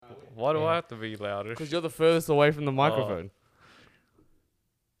Why do I have to be louder? Because you're the furthest away from the microphone.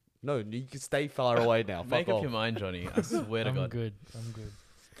 No, you can stay far away now. Make Fuck up off. your mind, Johnny. I swear to I'm God. good. I'm good.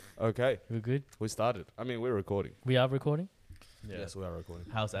 Okay, We're good. we started. I mean, we're recording. We are recording. Yeah. Yes, we are recording.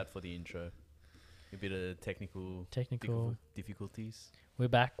 How's that for the intro? A bit of technical difficulties. We're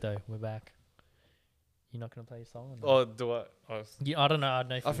back though. We're back. You're not gonna play a song? Or Oh, do I? yeah, I don't know. I don't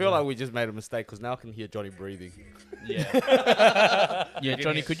know. If I you feel will. like we just made a mistake because now I can hear Johnny breathing. Yeah. Yeah,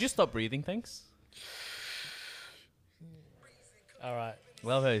 Johnny, could you stop breathing, thanks? All right.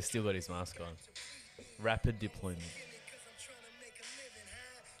 Love how he's still got his mask on. Rapid deployment.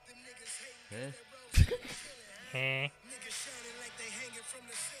 Yeah.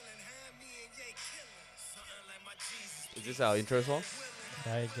 Is this our intro song?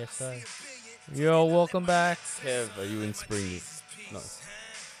 I guess so. Yo, welcome back. Kev, are you in spring? No.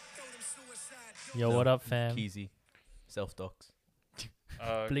 Yo, what up, fam? Keezy. Self-docs.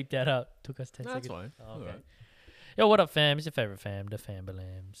 Bleep that up. Took us 10 No, that's seconds. fine. Oh, okay. Alright. Yo, what up, fam? It's your favorite fam, the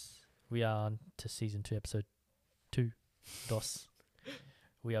Fambalams. We are on to season 2, episode 2. DOS.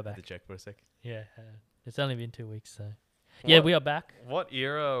 We are Had to back. check for a sec. Yeah. It's only been 2 weeks, so. Yeah, we are back. What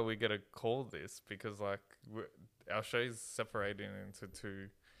era are we gonna call this? Because like our show's separating into two.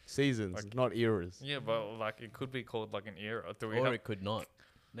 Seasons, Like- not eras. Yeah, but like it could be called like an era. Do we Or have? it could not.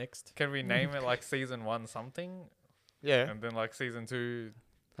 Next. Can we name it like season 1 something, Yeah. and then like season 2?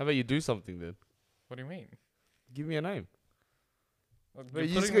 How about you do something then? What do you mean? Give me a name. Like, But you're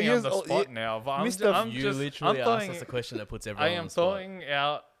you just putting me go- on the oh, spot you- now, but I'm Mr. just, I'm You just, literally I'm asked throwing, us a question that puts I everyone on am the spot. throwing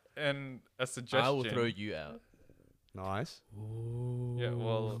out a suggestion. I will throw you out. Nice. Ooh. Yeah,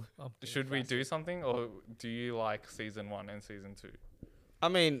 well, I'm Should we do something, or do you like season 1 and season 2? I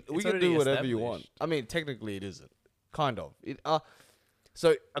mean, we It's can do already whatever you want. established. I mean, technically it isn't. Kind of.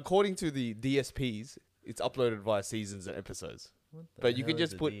 So according to the DSPs, it's uploaded via seasons and episodes. What the But you can hell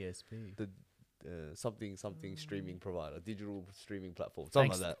just is a put DSP? Something streaming provider, digital streaming platform,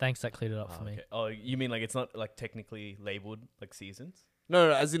 something like that. Thanks, that cleared it up for me. Okay. Oh, you mean like it's not like technically labeled like seasons?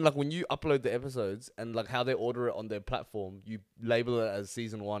 No, as in like when you upload the episodes and like how they order it on their platform, you label it as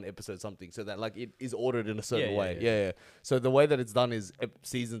season 1 episode something, so that like it is ordered in a certain Yeah, way. yeah. Yeah. So the way that it's done is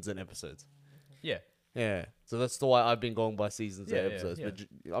seasons and episodes. Yeah. Yeah. So that's the why I've been going by seasons Yeah, and yeah, episodes. yeah.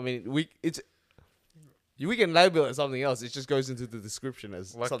 But I mean, we can label it something else. It just goes into the description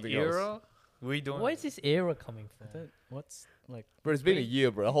as Like something era? else. We don't. Where's this era coming from? What's like? But it's been a year,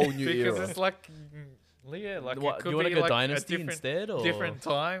 bro. A whole new Because era. it's like, yeah, like What, it do could you want be to go like dynasty a different, instead, or different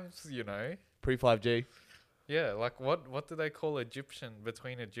times, you know. Pre 5G. Yeah, like what do they call Egyptian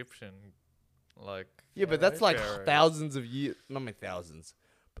like? Yeah, but that's like Pharaohs. thousands of years. Not many thousands,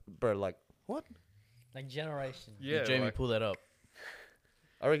 bro. Like what? Like generation. Yeah, Jamie, like, pull that up.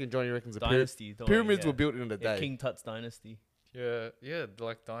 I reckon Johnny reckons the Dynasty. don't worry, pyramids yeah. were built in a Yeah, day. King Tut's dynasty. yeah,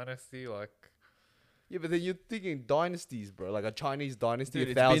 like dynasty, like Yeah, but then you're thinking dynasties, bro. Like a Chinese dynasty, Dude,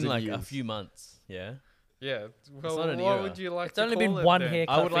 a it's thousand been like years. a few months. Yeah. yeah. Well, not an what era. would you like? It's to only call been it one then?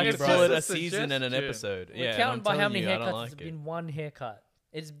 haircut. I would like you, to bro. call it a It's just a season and an suggestion. episode. We're Yeah, and counting I'm by how telling many you, I don't haircuts like it's it. been one haircut.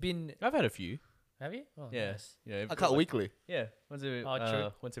 It's been. I've had a few. Have you? Oh, Yeah. nice. Yeah. I cut weekly. Yeah. Once every Oh,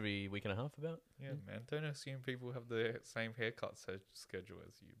 true. once every week and a half about. Yeah, man. Don't assume people have the same haircut schedule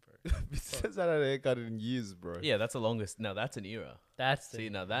as you, bro. It says I had a haircut in years, bro. Yeah, that's the longest. Now that's an era. That's See, the.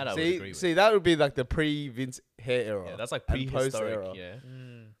 now that I would agree See, with. see, that would be like the pre-Vince hair era. Yeah, that's like and prehistoric. post-era. Yeah.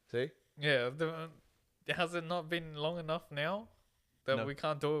 Mm. See, Yeah, has it not been long enough now that No. we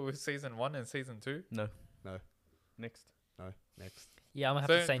can't do it with season 1 and season 2? No. No. Next. no, next. Yeah, I'm gonna have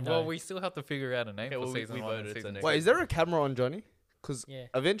So, to say no. well, we still have to figure out a name Okay, for well, we season 1 and voted, so season next 2. Wait, is there a camera on Johnny? Because yeah.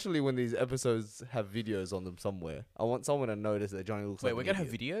 eventually, when these episodes have videos on them somewhere, I want someone to notice that Johnny looks Wait, like. we're an gonna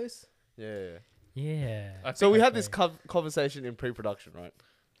have idiot. videos. Yeah. Yeah. I So think- we had this Okay. conversation in pre-production, right?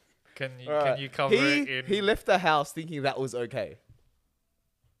 Can you Alright. can you cover it in? He left the house thinking that was okay.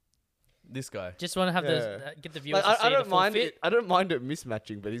 This guy. Just want to have Yeah. the get the viewers Like, to see I the don't full mind fit. it. I don't mind it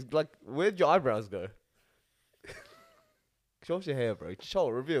mismatching, but he's like, "Where'd your eyebrows go?" Show us your hair, bro. Show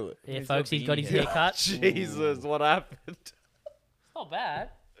it, reveal it. Yeah, He's folks, got he's got his beanie hair. haircut. Jesus, what happened? It's not bad.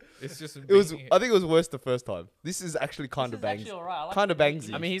 It's just It was. being- I think it was worse the first time. This is actually kind This of is bangs. actually alright. I like Kinda the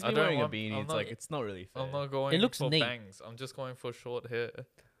bangsy. I mean, he's I been don't wearing a want- beanie. I'm It's not- like it's not really fair. I'm not going looks for neat. bangs. I'm just going for short hair.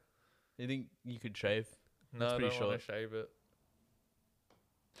 You think you could shave? No, I pretty don't want to shave it.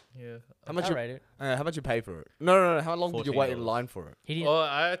 Yeah. How much? I You, rate it. how much you pay for it? No. How long did you wait in $14. line for it? He didn't. Oh,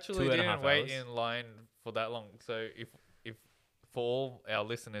 I actually 2.5 didn't wait hours. in line for that long. So if for all our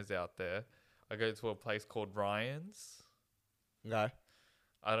listeners out there, I go to a place called Ryan's. Okay.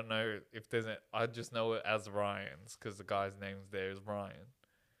 I don't know if there's I just know it as Ryan's because the guy's name there is Ryan.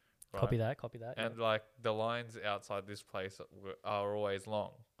 Right? Copy that. Copy that. And like the lines outside this place are always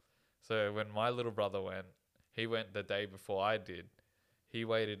long. So when my little brother went, he went the day before I did. He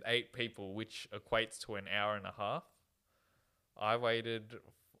waited 8 people, which equates to an hour and a half. I waited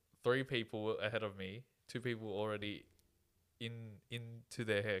 3 people ahead of me. 2 people already into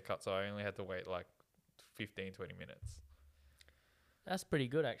their haircut, so I only had to wait like 15, 20 minutes. That's pretty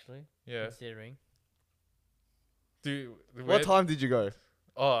good, actually. Yeah. Considering. What time did you go?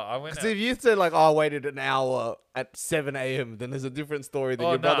 Oh, I went. Because if you said like, oh, I waited an hour at 7 a.m., then there's a different story than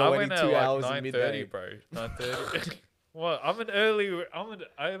your brother waiting 2 hours in midday. 9:30, bro. 9:30. Well, I'm an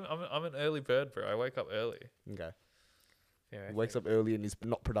early bird, bro. I wake up early. Okay. Fair, He wakes up early and is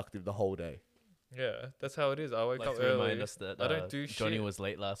not productive the whole day. Yeah, that's how it is. I wake Like up to early. remind us that I don't do Johnny shit. was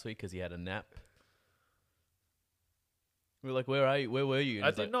late last week because he had a nap. We were like, "Where are you? Where were you?" And I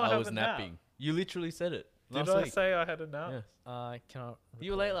he's did like, not I have was a nap. napping. You literally said it Did last I week. say I had a nap? Yeah. I cannot.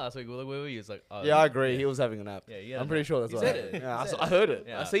 You were late last week. We were like, "Where were you?" It's like, oh, Yeah, I agree. He was having a nap. Yeah, yeah. I'm pretty sure that's You what said happened. it. Yeah, You said I heard it.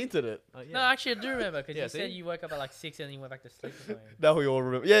 Yeah. I seen it. Oh, yeah. No, actually, I do remember because Yeah, you said see? you woke up at like 6 and then you went back to sleep or something. Now we all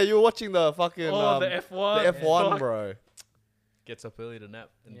remember. Yeah, you were watching the fucking Oh, the F1. the F1, Fuck. bro. Gets up early to nap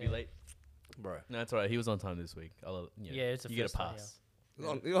and be Yeah. late. Bro. No, that's alright. He was on time this week. Yeah, it's a you get a first time, pass.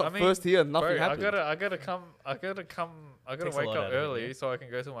 You got I mean, first here, nothing Bro, happened. I gotta wake Takes a up lot out of it, early yeah. so I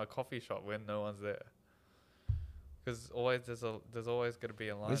can go to my coffee shop when no one's there. Because there's always gonna be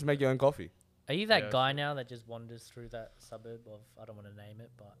a line. Just make your own coffee. Are you that Yeah, guy sure. now that just wanders through that suburb of, I don't want to name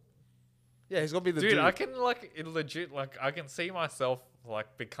it, but Yeah, he's gonna be the Dude, dude. I can legit I can see myself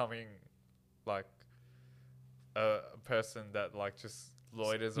like becoming like a person that like just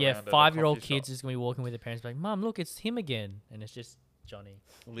loiters yeah, around. at a 5-year-old coffee kids shop. just gonna be walking with their parents, like, "Mom, look, it's him again," and it's just Johnny.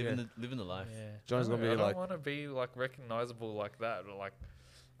 Living the life. Yeah. John's No, gonna I be don't like, want to be like recognizable like that. But, like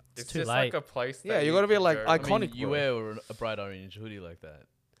it's too just late. like a place. That Yeah, you gotta be, can like, go. I iconic. mean, you bro. wear a bright orange hoodie like that.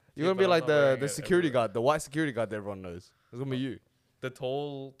 you're Yeah, gonna be but like I'm not wearing the it security everywhere. guard, the white security guard that everyone knows. It's gonna be you. The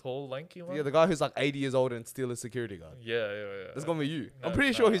tall, lanky one. Yeah, the guy who's like 80 years old and still a security guard. yeah. That's gonna be you. No, I'm pretty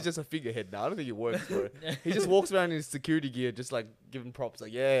it's sure not. he's just a figurehead now. I don't think he works, bro. He just walks around in his security gear, just like giving props.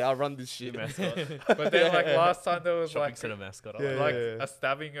 Like, yeah, I run this shit. But then like last time there was Shopping like center mascot. Yeah, like yeah. a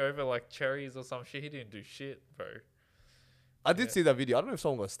stabbing over like cherries or some shit. He didn't do shit, bro. I did Yeah. see that video. I don't know if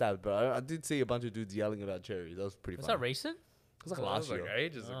someone got stabbed, but I did see a bunch of dudes yelling about cherries. That was pretty Was funny. that recent? It was like That last was like year,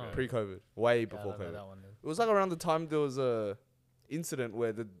 ages Oh. ago. pre-COVID, way Yeah, I before don't know COVID. that one then. It was like around the time there was a incident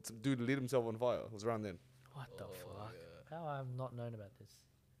where the dude lit himself on fire. It was around then. What the fuck? How have I not known about this?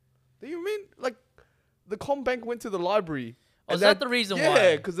 Do you mean like the Combank went to the library? Oh, and is that the reason why?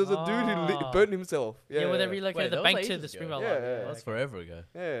 Yeah, because there's a dude who Ah. burned himself. Yeah, well, they relocated Wait, the that bank was to the ages Springvale ago. Yeah, Library. yeah. That was okay. forever ago.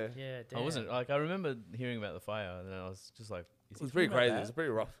 Yeah, Yeah, damn. I wasn't like I remember hearing about the fire, and then I was just like, is it he was pretty talking crazy. about It's that?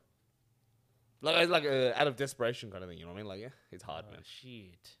 pretty rough. Like it's like out of desperation kind of thing. You know what I mean? Like yeah, it's hard, Oh, man.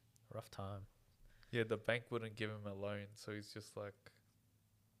 shit. Rough time. Yeah, the bank wouldn't give him a loan, so he's just like,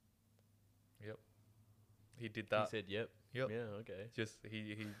 yep, he did He that. said, "Yep, Yep. yeah, okay." Just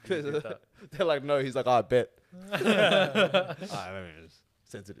he did that. They're like, no. He's like, I bet. Let me just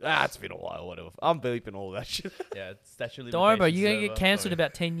sensitive. It's been a while. Whatever. I'm bleeping all that shit. Yeah, it's statute of Don't worry, bro. limitations You're is gonna get over. cancelled in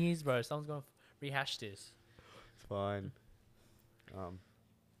about 10 years, bro. Someone's gonna rehash this. It's fine.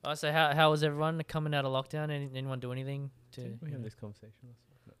 Oh, so how was everyone coming out of lockdown? Anyone do anything to? Didn't we you have know- this conversation?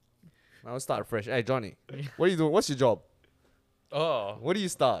 Now let's start fresh. Hey Johnny, what are you doing? What's your job? Oh, What do you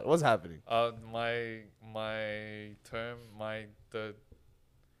start? What's happening? my term, the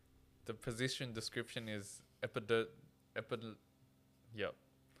position description is yep,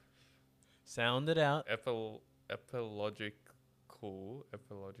 Sound it out. epilogical.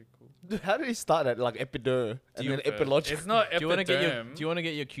 How did he start at like epidur and then epilog? It's not Do you want to get your epiderm. Do you want to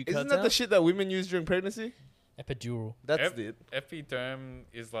get your cue Isn't cards that out? the shit that women use during pregnancy? Epidural. That's Ep- it. Epiderm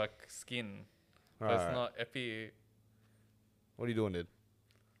is like skin. But Alright. it's not epi. What are you doing, dude?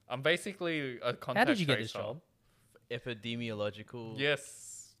 I'm basically a contact How did you get this tracer. job? Epidemiological.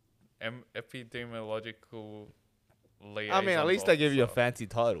 Yes, epidemiological liaison. I mean, at least they give you a officer. fancy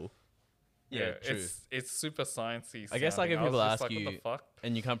title. Yeah, true. It's super sciencey. I guess, like, if sounding. I was people just ask like, you- what the fuck?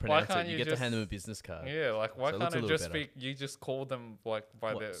 And you can't Why pronounce can't it. You you get to hand them a just- business card. Yeah, like why So it can't looks a it little just better. be? You just call them like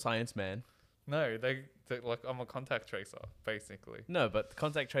by What, their. science man? No, they like I'm a contact tracer basically. No, but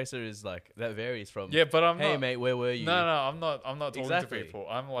contact tracer is like that varies from. Yeah, but I'm Hey not. mate, where were you? No, I'm not. I'm not talking Exactly. to people.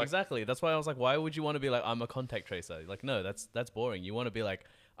 I'm like. Exactly. That's why I was like, why would you want to be like, I'm a contact tracer? Like, no, that's boring. You want to be like,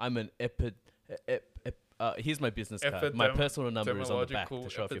 I'm an here's my business card. My personal number is on the back to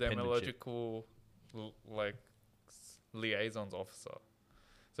show off your penmanship. epidemiological liaisons officer.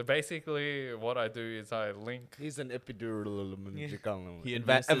 So basically, what I do is I link. He's an epidural He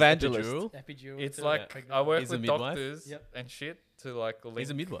administers evangelist. epidural. Epidural. It's to- like Okay. I work He's a with midwife? doctors Yep. and shit to like link He's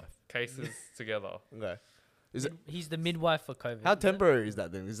a midwife. cases together. Okay. Is it He's the midwife for COVID. how is it? temporary is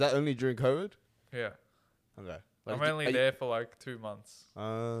that then? Is that only during COVID? Yeah. Okay. I'm do- only are you- there for like 2 months.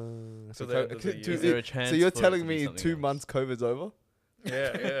 so Till the end of the co- year. to- Is there a it- chance so you're for it telling to be me in something 2 else? months COVID's over? Yeah,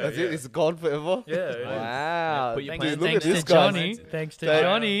 yeah, That's yeah. it. It's gone forever. Yeah, it is. Wow. Put your Dude, plans look at Thanks this to guy. Johnny. Thanks to Thank-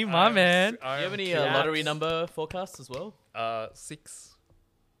 Johnny, my man. Do you have any Cats. lottery number forecasts as well? 6.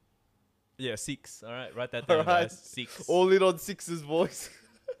 Yeah, 6. All right, write that down, Alright. guys. 6. All in on sixes, boys.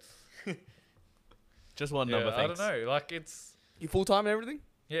 Just one Yeah, number, I thanks. don't know. Like it's You full time and everything?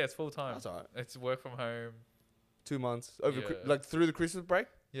 yeah, it's full time. That's alright. It's work from home. 2 months over, Yeah. like through the Christmas break.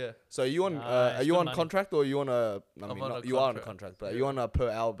 Yeah. So are you on? Nice, are you good on money. contract or are you on a? I I'm mean, on not, a you are on a contract. contract, but are Yeah. you on a per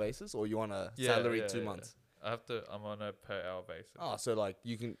hour basis or you on a Yeah, salary yeah, 2 yeah. months? I'm on a per hour basis. Oh, so like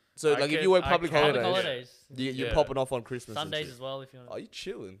you can. So I like if get- you work I public can- holidays, Public holidays. you're Yeah. popping off on Christmas. Sundays and as shit. well if you want. Are you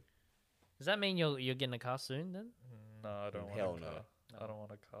chilling? Does that mean you're getting a car soon then? No, I don't want Hell a no. car. I don't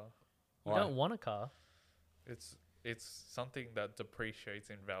want a car. You Why? don't want a car. It's something that depreciates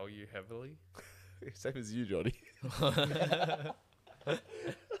in value heavily. Same as you, Johnny.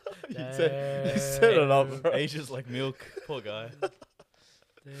 you Damn. set it up, bro. Asia's like milk. Poor guy.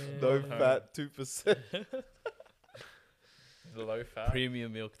 No Damn. fat, 2%. The low fat.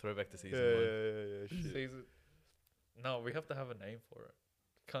 Premium milk. Throwback to season 1. Yeah. Shit. Season. No, we have to have a name for it.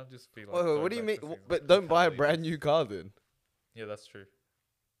 Can't just be like. What do you throwback mean? to season But one. don't buy a Can't brand new car then. Yeah, that's true.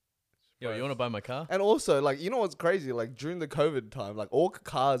 Yo, you want to buy my car? And also, like, you know what's crazy? Like, during the COVID time, like, all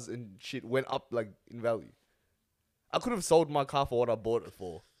cars and shit went up, like, in value. I could have sold my car for what I bought it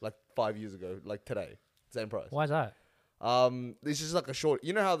for, like, 5 years ago, like, today. Same price. Why is that? It's just like a short.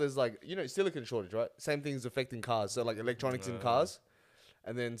 You know how there's, like, silicon shortage, right? Same thing's affecting cars. So, like, electronics in cars.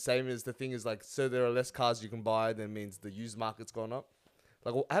 And then same as the thing is, like, so there are less cars you can buy, then means the used market's gone up.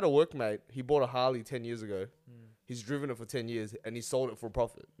 Like, I had a workmate, he bought a Harley 10 years ago. He's driven it for 10 years and he sold it for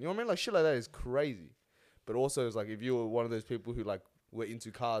profit. You know what I mean? Like, shit like that is crazy. But also, it's like, if you were one of those people who, like, were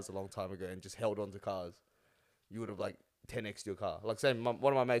into cars a long time ago and just held on to cars, you would have, like, 10x'd your car. Like, say, one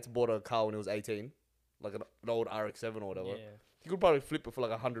of my mates bought a car when he was 18, like an old RX-7 or whatever. Yeah. You could probably flip it for,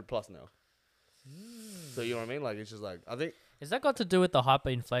 like, 100 plus now. So, you know what I mean? Like, it's just like, I think, Has that got to do with the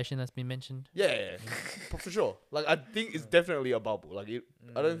hyperinflation that's been mentioned? yeah, for sure. Like, I think it's definitely a bubble. Like,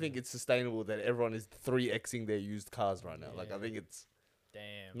 I don't think it's sustainable that everyone is 3xing their used cars right now. Like, I think it's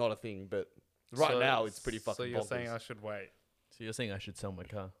Damn. not a thing, but right now it's pretty fucking So you're bonkers. saying I should wait? So you're saying I should sell my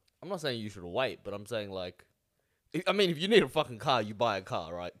car? I'm not saying you should wait, but I'm saying, like, I mean, if you need a fucking car, you buy a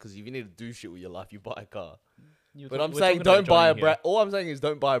car, right? Because if you need to do shit with your life, you buy a car. But I'm saying don't buy a brand. All I'm saying is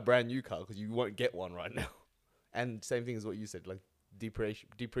don't buy a brand new car because you won't get one right now. And same thing as what you said, like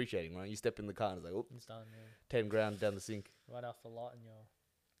depreciating, right? You step in the car and it's like, oh, It's done, yeah. 10 grand down the sink. Right off the lot in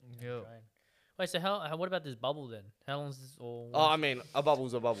your Yeah. drain. Wait, so how what about this bubble then? How long is this all? Oh, I mean, a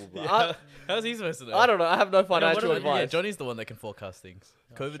bubble's a bubble. But How's he supposed to know? I don't know. I have no I know, what financial about- yeah, advice. Johnny's the one that can forecast things.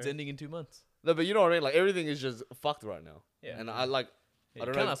 Oh, COVID's true. ending in 2 months. No, but you know what I mean? Like, everything is just fucked right now. Yeah. And I like, Yeah, I you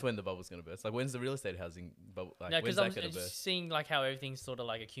don't can't know. ask when the bubble's gonna burst. Like, when's the real estate housing bubble? Like, No, when's because that I'm gonna just burst? seeing like how everything's sort of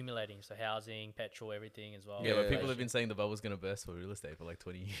like accumulating. So housing, petrol, everything as well. Yeah, but people yeah. have been saying the bubble's gonna burst for real estate for like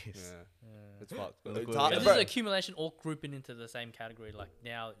 20 years. yeah, Yeah. it's fucked. Look It's what hard- we This got. bro, is accumulation all grouping into the same category. Like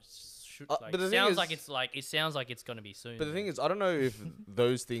now, but the thing sounds is- like it sounds like it's gonna be soon. But the thing is, I don't know if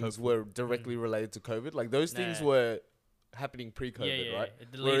those things Hopefully. were directly related to COVID. Like, those things Nah. were happening pre-COVID, Yeah, yeah, right? yeah.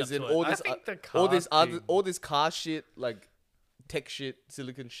 The lead Whereas up in to it. all I this, think the all this car other, thing- all this car shit, like tech shit,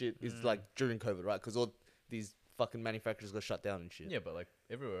 silicon shit, is like during COVID, right? Because all these fucking manufacturers got shut down and shit. Yeah, but like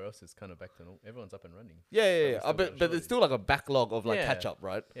everywhere else is kind of back to normal. Everyone's up and running. Yeah. there's still But got there's shortage. still like a backlog of like Yeah. catch up,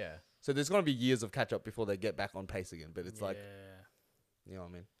 right? Yeah. So there's gonna be years of catch up before they get back on pace again. But it's like, you know what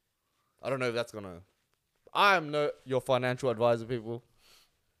I mean? I don't know if that's gonna. I am no your financial advisor, people.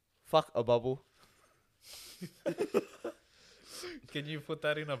 Fuck a bubble. Can you put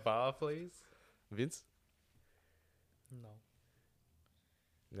that in a bar, please? Vince? no.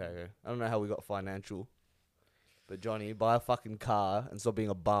 Okay. I don't know how we got financial. But Johnny, buy a fucking car and stop being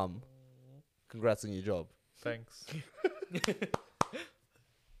a bum. Congrats on your job. Thanks.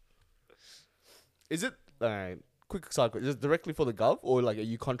 Is it quick side question, is it directly for the gov or like are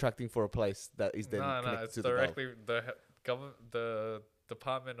you contracting for a place that is then No, connected it's to the gov? directly the government, the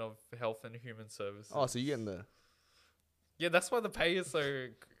Department of Health and Human Services. Oh, so you getting the Yeah, that's why the pay is so.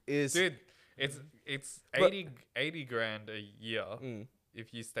 is Dude, it's But- 80 grand a year mm,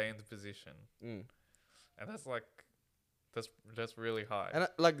 if you stay in the position, mm. and that's like that's really high. And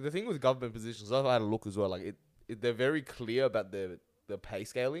like the thing with government positions, I've had a look as well. Like they're very clear about the pay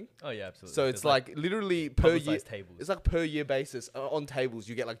scaling. Oh yeah, absolutely. So it's like literally per year. publicized tables. It's like per year basis on tables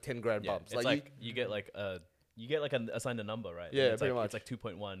you get like 10 grand Yeah, bumps. it's Like, you get like you get like assigned a number, right? Yeah, And it's pretty like, much. It's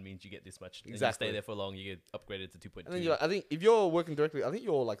like 2.1 means you get this much. And Exactly. you stay there for long, you get upgraded to 2.2. And then I think if you're working directly, I think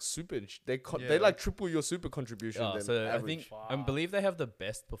you're like super. They Yeah. like triple your super contribution. Oh, than so I average. think I believe they have the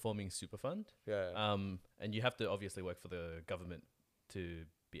best performing super fund. Yeah. And you have to obviously work for the government to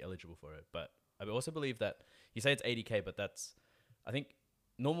be eligible for it. But I also believe that you say it's 80K, but that's I think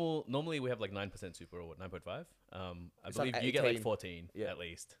normally we have like 9% super or what 9.5. I It's believe like you get like 18. 14 Yeah. at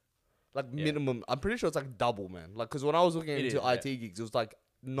least. Like Yeah. minimum, I'm pretty sure it's like double, man. Like, because when I was looking It into is, yeah. IT gigs, it was like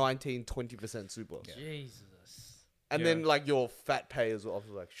 19-20% super. Yeah. Jesus. And Yeah. then like your fat pay as well. I was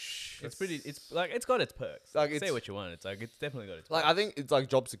like, shh. It's pretty. It's like it's got its perks. Like, Say it's- what you want. It's like it's definitely got its. Like, perks. I think it's like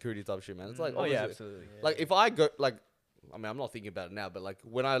job security type shit, man. It's like, Oh yeah, obviously- absolutely. Like, if I go, like, I mean, I'm not thinking about it now, but like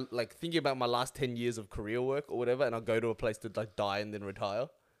when I like thinking about my last 10 years of career work or whatever, and I go to a place to like die and then retire,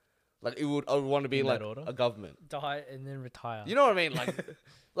 like I would want to be In like that order? a government. Die and then retire. You know what I mean? Like,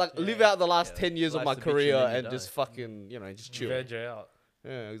 like live Yeah. out the last Yeah. 10 years of my Life's a bitch and career then you and die. just fucking, just chill. Veg out.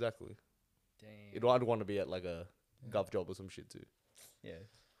 Yeah, exactly. Damn. I'd want to be at like a gov job or some shit too. Yeah,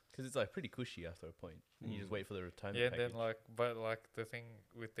 because it's like pretty cushy after a point. And you just wait for the retirement. Yeah, and package. then but the thing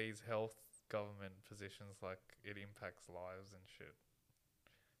with these health government positions, like it impacts lives and shit.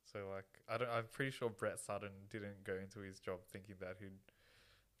 So I'm pretty sure Brett Sutton didn't go into his job thinking that he'd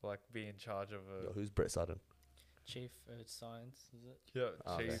like be in charge of Yo, a who's Brett Sutton? Chief Earth Science, is it?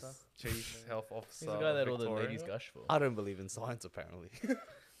 Oh, chief, okay. chief health officer. he's the guy that of all the Victoria. ladies gush for. I don't believe in science, apparently.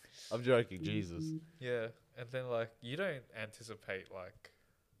 I'm joking, Jesus. Yeah, and then you don't anticipate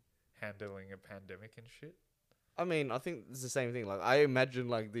handling a pandemic and shit. I mean, I think it's the same thing. Like, I imagine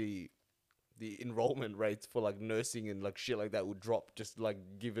like the enrollment rates for like nursing and like shit like that would drop just like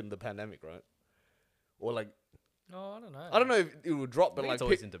given the pandemic, right? Or like, No, I don't know. I don't know if it would drop, I but think like it's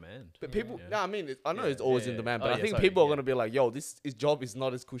always in demand. but Yeah. people. Yeah. No, I mean, I know Yeah, it's always yeah, in yeah. demand, Oh, but I yeah, think sorry, people are yeah. gonna be like, "Yo, his job is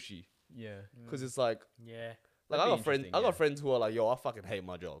not as cushy," Yeah, because it's like, Yeah. like That'd I be got friends, interesting, I got yeah. friends who are like, "Yo, I fucking hate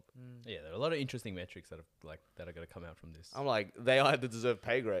my job." yeah. There are a lot of interesting metrics that are gonna come out from this. I'm like, they either deserve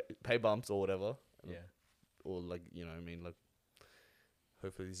pay bumps or whatever, Yeah, or like, you know what I mean? Like,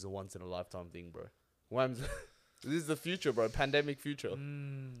 hopefully this is a once in a lifetime thing, bro. Whams, this is the future, bro. Pandemic future.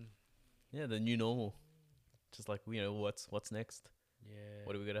 yeah. The new normal. Just like what's next? Yeah.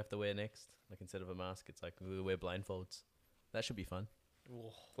 What are we gonna have to wear next? Like instead of a mask, it's like we wear blindfolds. That should be fun.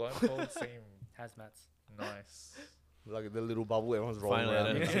 Blindfolds seem Hazmats. nice, Like the little bubble everyone's rolling Finally, I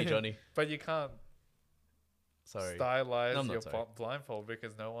around. don't see Johnny. but you can't Sorry. stylize No, I'm not your sorry. blindfold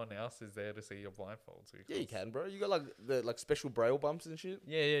because no one else is there to see your blindfold. So Yeah, you can, bro. You got like the special braille bumps and shit.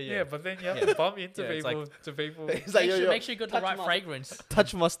 Yeah, yeah, yeah. Yeah, but then you have Yeah. to bump into Yeah, it's people to people. It's like, Make, yo, sure, yo, make sure you got the touch right my- fragrance.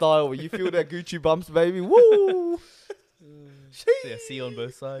 touch my style. You feel that Gucci bumps, baby? Woo! Yeah, see on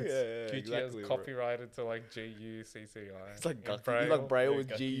both sides. Gucci exactly, has bro. copyrighted to GUCCI. It's like in Gucky. Braille. You like braille Yeah, with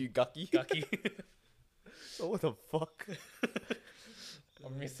Gucky. G-U Gucky? Gucky. Oh, what the fuck?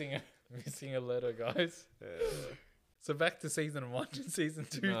 I'm missing a letter, guys. So back to season 1 and season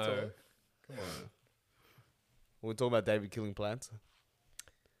 2 No. talk. Come on. We're talking about David killing plants.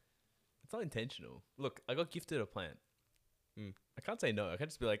 It's not intentional. Look, I got gifted a plant. Mm. I can't say no. I can't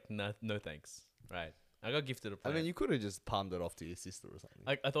just be like, no thanks. Right. I got gifted a plant. And then you could have just palmed it off to your sister or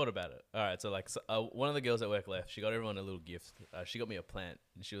something. I thought about it. All right, so one of the girls at work left. She got everyone a little gift. She got me a plant,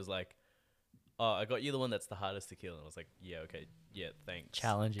 and she was like, "Oh, I got you the one that's the hardest to kill." And I was like, "Yeah, okay, yeah, thanks."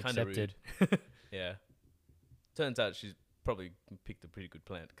 Challenge Kinda accepted. rude. Yeah. Turns out she's probably picked a pretty good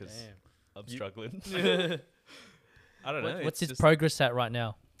plant because Damn. I'm You- struggling. I don't know. What's it's its just- progress at right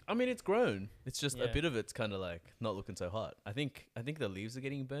now? I mean, it's grown. It's just a Yeah. bit of it's kind of like not looking so hot. I think the leaves are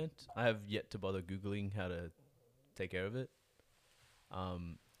getting burnt. I have yet to bother googling how to take care of it.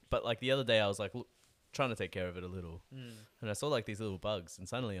 But like the other day, I was like trying to take care of it a little, and I saw like these little bugs, and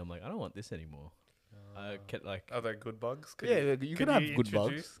suddenly I'm like, I don't want this anymore. I kept like, Are they good bugs? Yeah, you can have good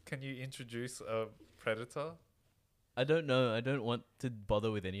bugs. Can you introduce a predator? I don't know. I don't want to bother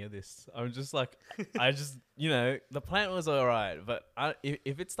with any of this. I'm just like, I just, the plant was alright, but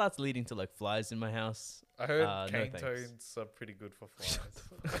if it starts leading to like flies in my house, I heard no cane thanks. toads are pretty good for flies.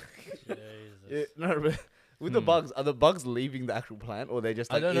 Yeah, no, but with the bugs, are the bugs leaving the actual plant or they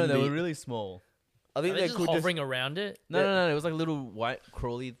just I like don't know. in They the- were really small. I Are think they they just could just. hovering around it? No, it was like little white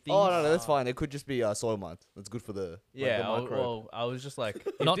crawly things. Oh no, that's fine. It could just be soil mud. That's good for the Yeah, the microbe. I was just like,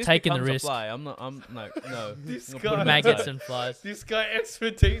 if Not this taking the becomes a risk. Fly, I'm not. I'm like, no. This I'm gonna guy- put 'em Maggots outside. and flies. This guy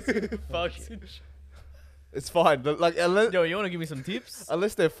expertise in bugs and shit. It's fine, but like Yo, you want to give me some tips?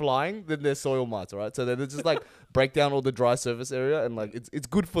 unless they're flying, then they're soil mites, right? So they just like break down all the dry surface area, and like it's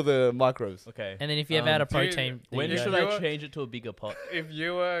good for the microbes. Okay. And then if you ever had a do you- protein, there When you go. should You I are- change it to a bigger pot? If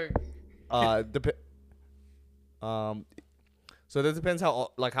you were Uh, dep- So that depends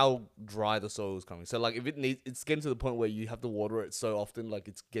how dry the soil is coming. So like if it's getting to the point where you have to water it so often, like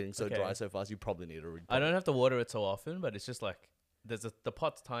it's getting so dry Okay. so fast, you probably need a repot. I don't have to water it so often, but it's just like the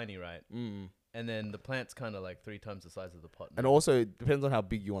pot's tiny, right? Mm. And then the plant's kind of like 3 times the size of the pot. And also it depends on how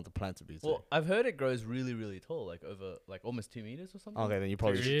big you want the plant to be. Too. well, I've heard it grows really, really tall, like over like almost 2 meters or something. Okay, then you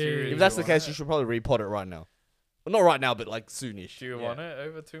probably. Dude, If If that's the you case, want you it? should probably repot it right now. Well, not right now, but like soonish. Do you Yeah. want it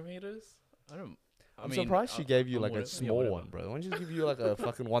over 2 meters? I don't. I I'm mean, surprised she gave you I'm like a whatever- yeah, small whatever. one, bro. Why don't you just give you like a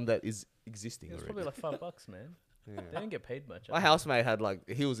fucking one that is existing It's already? probably like $5, man. They Yeah. don't get paid much. I My think. housemate had like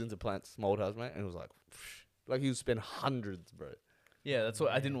he was into plants, my old housemate, and it was like he would spend hundreds, bro. Yeah, that's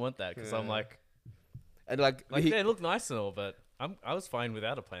what I didn't want that because I'm Yeah. like And like they look nice and all, but I was fine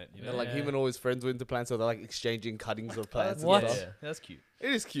without a plant. You know. and like him Yeah. and all his friends were into plants, so they're like exchanging cuttings of plants. What? And Yeah, stuff. yeah, that's cute.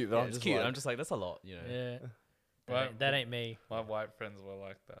 It is cute though. Yeah, I'm it's just cute. like, I'm just like that's a lot, you know. Yeah. Right. That ain't me. My white friends were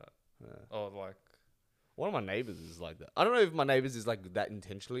like that. yeah. Or like, One of my neighbors is like that. I don't know if my neighbors is like that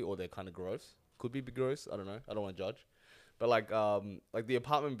intentionally or they're kind of gross. Could be gross. I don't know. I don't want to judge. But like the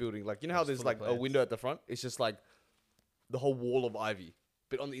apartment building, like you know how Just there's full of like a plants. window at the front. It's just like the whole wall of ivy,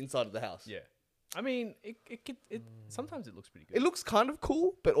 but on the inside of the house. Yeah. I mean, it sometimes it looks pretty good. It looks kind of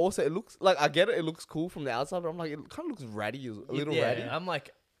cool, but also it looks like I get it. It looks cool from the outside, but I'm like it kind of looks ratty, a little yeah, ratty. I'm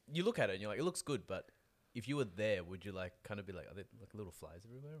like, you look at it and you're like, it looks good, but if you were there, would you like kind of be like, are there like little flies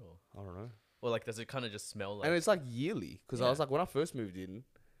everywhere, I don't know. or like does it kind of just smell like? And it's like yearly because I Yeah. was like when I first moved in,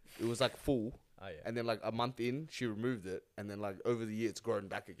 it was like full. Oh yeah. And then like a month in, she removed it, and then like over the year, it's grown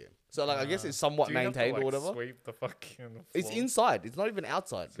back again. So like I guess it's somewhat do you have to, maintained like, or whatever. Sweep the fucking It's floor? inside. It's not even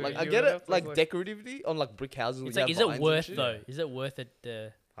outside. So like I you get would it, have to, like like- decoratively on like brick houses. It's when like, you is have it vines and worth shit. though? Is it worth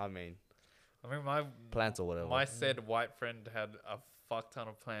it? I mean, I mean, my plants or whatever. my said white friend had a fuck ton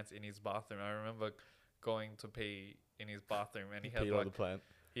of plants in his bathroom. I remember going to pee in his bathroom, and he had Peed on the like plant.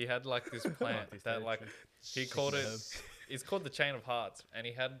 this plant that like he called it. It's called the chain of hearts, and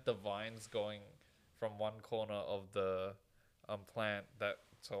he had the vines going from one corner of the plant that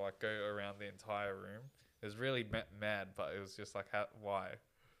to like go around the entire room. It was really mad, but it was just like why?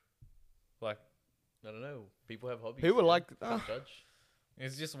 Like I don't know. People have hobbies. People you know, like- can't judge.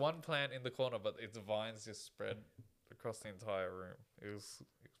 it's just one plant in the corner, but its vines just spread across the entire room. It was.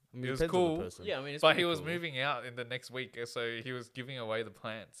 I mean, It was depends on the cool. person. Yeah, I mean, it's But pretty he was cool. moving out in the next week, so he was giving away the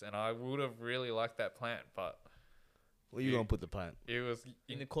plants, and I would have really liked that plant, but Where you Yeah. gonna put the plant? it was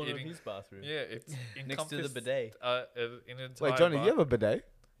in the corner of it his bathroom. Yeah, it's Next to the encompassed, bidet. an entire. Wait, Johnny, do you have a bidet?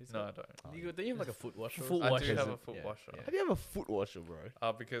 He's No, got- I don't. Don't you have like a foot washer? or Foot something? I wash, do is have it? a foot Yeah, washer. yeah. How do you have a foot washer,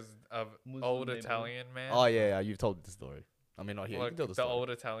 bro? Because of Muslim old neighborhood. Italian man. Oh yeah, you've told the story. I mean, not here. You Like can tell the the story. old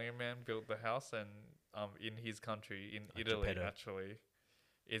Italian man built the house, and in his country, in Italy, Geppetto. actually,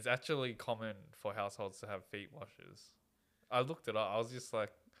 it's actually common for households to have feet washers. I looked it up. I was just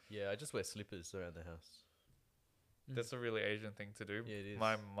like, Yeah, I just wear slippers around the house. that's a really Asian thing to do. Yeah, it is.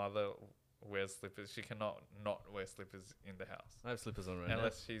 My mother wears slippers. She cannot not wear slippers in the house I have slippers on right now.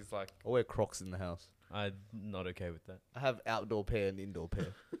 unless she's like, I wear Crocs in the house. I'm not okay with that. I have outdoor pair and indoor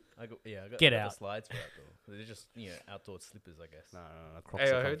pair. I got Get I got out. the slides for outdoor. They're just outdoor slippers, I guess. No, Crocs.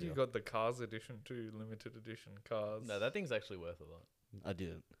 "Hey, are I heard you comfier. got the Cars edition too, limited edition Cars." No, that thing's actually worth a lot. I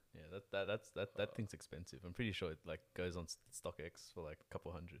didn't. Yeah, that thing's expensive. I'm pretty sure it like goes on StockX for like a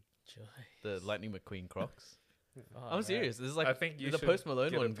couple hundred. The Lightning McQueen Crocs. Oh, I'm man. serious. This is like I think you the should Post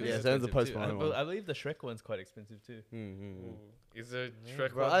Malone get a one. pair. is Yeah, so is the expensive Post too. Malone I one. I believe the Shrek one's quite expensive too. Ooh. Is the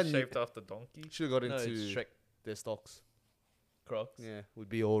Shrek Bro, I one knew- shaped after donkey? Should have got No, into it's Shrek their stocks. Crocs. Yeah, would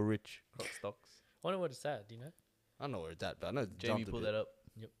be all rich. Croc stocks. I wonder what it's at. Do you know? I don't know where it's at, but I know it's Jamie, jumped a pull bit. that up.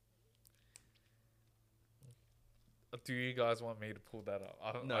 Do you guys want me to pull that up?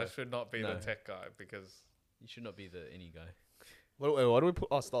 I No. should not be No. the tech guy because You should not be the any guy. What do we put?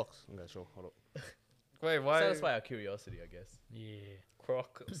 Oh, stocks. Okay, sure. Hold up. wait, why Satisfy our curiosity, I guess. Yeah.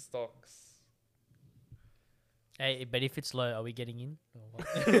 Croc stocks? Hey, but if it's low, are we getting in? Or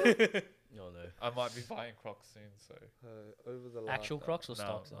what? Oh no, I might be buying Crocs soon, so Over the Actual Crocs or No,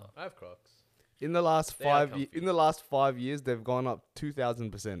 stocks? no. Oh. I have Crocs. In the last They are 5 comfy. in the last 5 years, they've gone up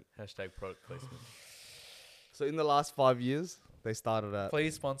 2,000%. Hashtag product placement. So in the last 5 years, they started at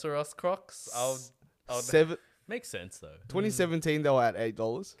please sponsor us, Crocs. I'll seven. Makes sense though, 2017, they were at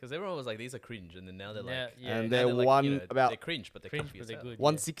 $8. because everyone was like, "These are cringe," and then now they're Yeah, like, yeah. And now they're like, one about they're cringe, but they're Cringe, comfy but as they're hell. good.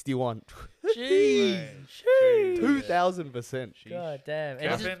 161. Jeez. Jeez. 2,000%. Sheesh. God damn. And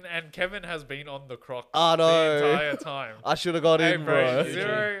it's just- Kevin has been on the Crocs I the know. entire time. I should have got Hey, in, bro, bro.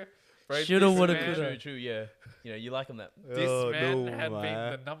 zero. Bro, Shoulda, this woulda, man- coulda. True, yeah. You know, you like them that. This Oh, man no, had man.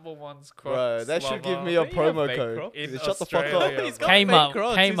 been the number one Crocs Bro, they should give lover me a Don't you have promo fake code. Crocs? in Shut the fuck up. Australia. He's got Came fake up-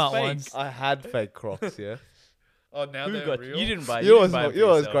 Crocs, came it's up fake. once. I had fake Crocs, yeah. Oh, now Who they're got real. you? Didn't buy. You know didn't buy what's them for you know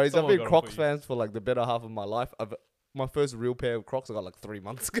what's yourself. crazy? I've Someone been got them Crocs for you. fans for like the better half of my life. My first real pair of Crocs I got like 3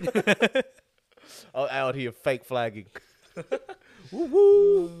 months ago. I'm out here fake flagging. Woo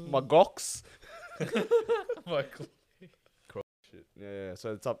woo. My Gox. Michael. Shit. Yeah,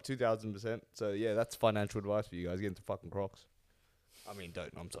 so it's up 2,000%. So yeah, that's financial advice for you guys. Get into fucking Crocs. I mean,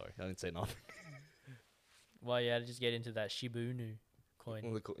 don't. I'm sorry. I didn't say nothing. Well, yeah, just get into that Shibunu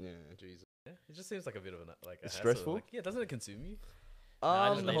coin. Yeah, Jesus. Yeah, it just seems like a bit of a like a It's hassle. stressful? Like, yeah, doesn't it consume you? I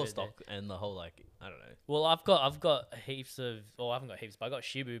And just the leave whole it there. stock and the whole like I don't know. Well, I've got heaps of. Oh, I haven't got heaps, but I got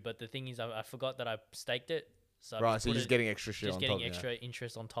Shibu. But the thing is, I forgot that I staked it. So I Right, so put you're just it- getting extra shit just on getting top. extra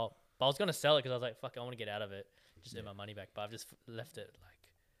interest on top. But I was gonna sell it because I was like, fuck, I want to get out of it. Just earn my money back. But I've just left it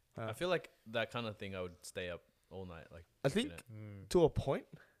like. I feel like that kind of thing I would stay up all night. Like I think looking to a point.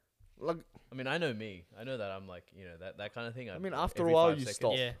 Like, I mean, I know me. I know that I'm like that kind of thing. I mean, after a while you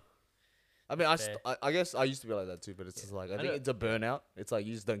stop. Yeah. I mean, Fair. I guess I used to be like that too, but it's just like I think know- it's a burnout. It's like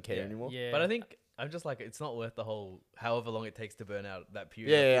you just don't care Yeah. anymore. Yeah. But I think I'm just like it's not worth the whole however long it takes to burn out that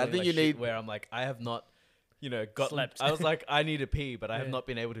period. Yeah, of yeah, I feeling think like you shit need- where I'm like I have not, gotten. Slept. I was like I need to pee, but I have Yeah. not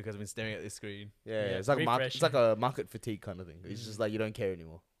been able to because I've been staring at this screen. Yeah, Yeah, it's like refresh. it's like a market fatigue kind of thing. It's just like you don't care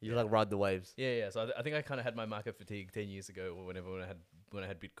anymore. You like ride the waves. Yeah. So I think I kind of had my market fatigue 10 years ago, or when I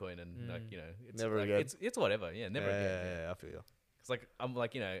had Bitcoin, and like it's Never like, again. It's whatever. Yeah, never again. Yeah, I feel you. It's like I'm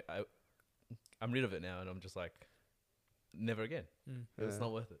like I'm rid of it now, and I'm just like never again. It's Yeah.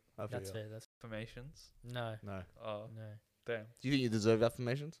 not worth it. I feel That's you. fair. That's Affirmations. no, No. Oh, no. damn. Do you think you deserve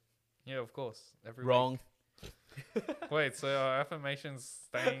affirmations? Yeah, of course. Every Wrong. week. Wait, so are affirmations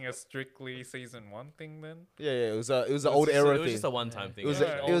staying a strictly season 1 thing then? Yeah, it was an It was old just era It was thing. just a one-time thing. It was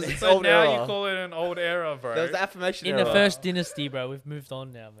yeah. a- it was- so old now era. you call it an old era, bro. There was the affirmation In era. the first dynasty, bro, we've moved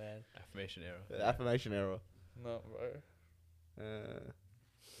on now, man. affirmation era. The affirmation era. No, bro. Uh,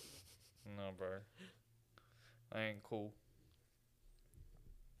 No, bro. I ain't cool.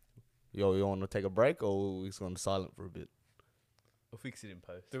 yo, you want to take a break or we just going to silent for a bit? We'll fix it in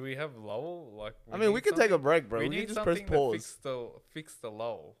post. Do we have lull? Like, I mean, we can take a break, bro. We We need can just press something pause. to fix the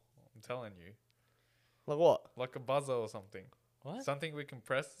lull. I'm telling you, Like what? like a buzzer or something. What? Something we can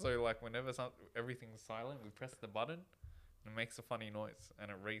press. So like whenever everything's silent, we press the button. And it makes a funny noise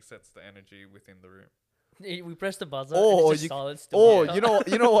and it resets the energy within the room. We press the buzzer. Or and it's just you- silent still. Or Yeah. you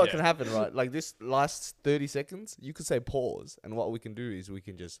know what Yeah. can happen, right? Like this last 30 seconds, you could say pause, and what we can do is we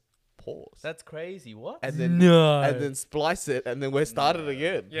can just pause, That's crazy. What? and then No. and then splice it, and then we're started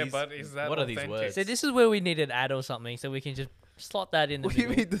again. Yeah, These- but is that what are these authentic? words? So this is where we need an ad or something, so we can just slot that in the What do you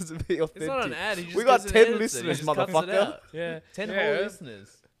middle. mean does it be authentic? It's not an ad. He just We got goes and 10 edits it. He listeners, just cuts it motherfucker. out. Yeah. 10 Yeah. whole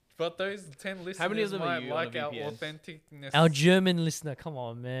listeners. But those 10 listeners many of them are might you on a like our VPN? authenticness. Our German listener, come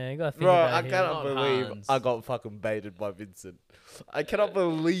on, man. You gotta think Bro, about I him. cannot Not believe Hans. I got fucking baited by Vincent. I cannot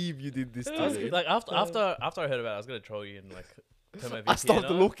believe you did this I to was, me. like after I heard about it, I was gonna troll you and like turn my VPN I stopped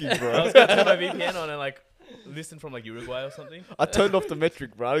on. looking, I bro. was gonna turn my VPN on and like listen from like Uruguay or something. I turned off the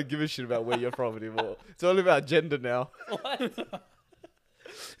metric, bro. I don't give a shit about where you're from anymore. It's all about gender now.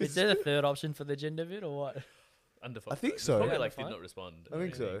 Is there a third option for the gender bit or what? Under I think so. Probably Yeah, like fine. did not respond. I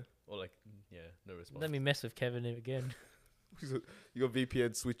think so. anything. Or like no response. Let me mess with Kevin again. You got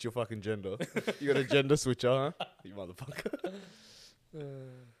VPN, switch your fucking gender. You got a gender switcher, huh? You motherfucker.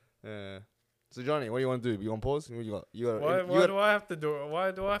 Yeah. So Johnny, what do you want to do? You want to pause? What you got? Why do I have to do it?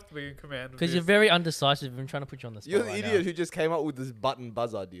 Why do I have to be in command of Because this? you're very undecisive. I'm trying to put you on the spot. You're the right idiot now. who just came up with this button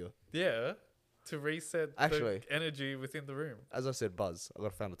buzz idea. Yeah, to reset Actually. the energy within the room. As I said, buzz. I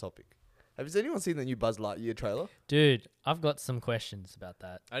got found a topic. Has anyone seen the new BuzzlightEar trailer? Dude, I've got some questions about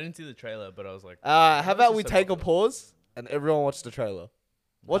that. I didn't see the trailer, but I was like, How This about is we so take a popular. pause and everyone watch the trailer?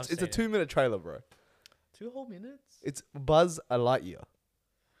 I've It's a seen it. 2-minute trailer, bro. 2 whole minutes. It's Buzz a Lightyear.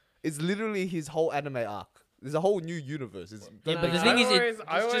 It's literally his whole anime arc. There's a whole new universe. It's Yeah, but the I thing is,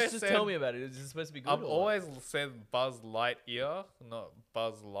 always Just said, tell me about it. Is it supposed to be good? I've or what? always said BuzzlightEar, not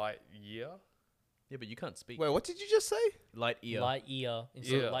BuzzlightYear. Yeah, but you can't speak. Wait, what did you just say? Light ear. Light ear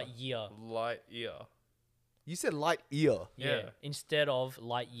instead Yeah. of light year. Lightyear. You said light ear Yeah. Instead of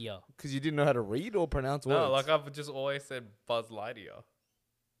light year. because you didn't know how to read or pronounce words. No, like I've just always said BuzzlightEar.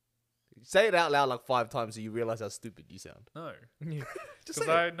 Say it out loud like 5 times so you realize how stupid you sound. No, Just because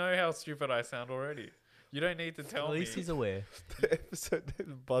say I know how stupid I sound already. You don't need to tell At me. least he's aware. the episode name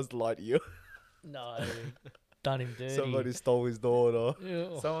is Buzz Lightyear. No. Done him dirty. Somebody stole his daughter.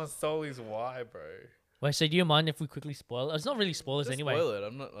 Ew. Someone stole his Y, bro. Wait, so do you mind if we quickly spoil it? It's not really spoilers Just anyway. spoil it.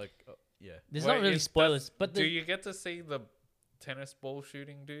 I'm not like, yeah. There's Wait, not really is- spoilers, does- but do the, you get to see the tennis ball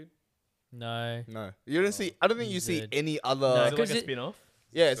shooting, dude? no. No, you don't see. I don't think you see Zed. any Is other. it like 'cause a it- spin-off?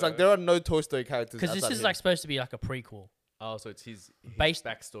 Yeah, it's like So- there are no Toy Story characters. Because this outside is him. like supposed to be like a prequel. Oh, so it's his Based-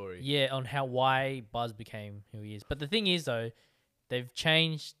 backstory. Yeah, on why Buzz became who he is. But the thing is though, they've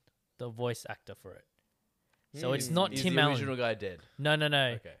changed the voice actor for it. So it's not Is Tim the Allen. original guy dead? No.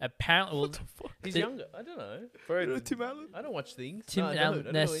 Okay. Apparently, well, He's The- younger. I don't know. Bro, Tim Allen? I don't watch things. Tim no, I Allen- don't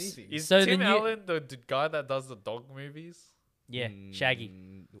know that's- anything. is So the Tim new- Allen the guy that does the dog movies? yeah,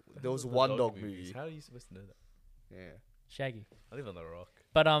 Shaggy. There was The one dog movies. movie. How are you supposed to know that? Yeah. Shaggy. I live on the rock.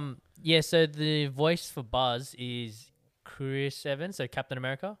 But yeah, so the voice for Buzz is Chris Evans, so Captain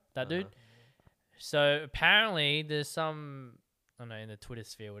America, that dude. So apparently there's some, I don't know, in the Twitter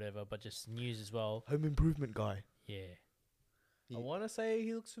sphere or whatever, but just news as well. Home Improvement guy. Yeah. I want to say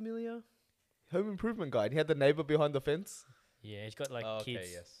he looks familiar. Home Improvement guy. And he had the neighbor behind the fence. Yeah, he's got like Okay,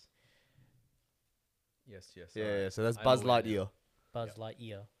 kids. yes. Yeah, alright. yeah. So that's I know Buzz what it is. Lightyear.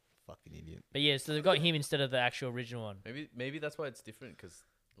 BuzzlightEar. Fucking idiot. But yeah, so they've got him instead of the actual original one. Maybe that's why it's different because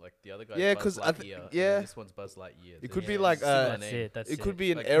like the other guy. Yeah, Buzz 'cause I thi- Lightyear, and yeah. then this one's Buzz Lightyear. It could be Yeah, like similar That's name. it. That's it could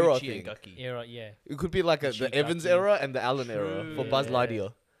be an Like era Gucci thing. and Gucky. Era, yeah. It could be like the Gucci Evans Gucky. era and the Allen era for True. Buzz Yeah.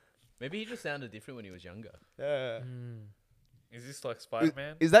 Lightyear. Maybe he just sounded different when he was younger. Yeah. Mm. Is this like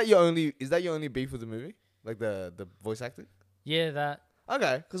Spider-Man? Is that your only beef with the movie? Like the voice acting? Yeah, that.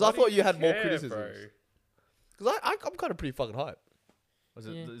 Okay, because Why I do thought you had more care, criticisms. bro? Because I'm kind of pretty fucking hyped. Was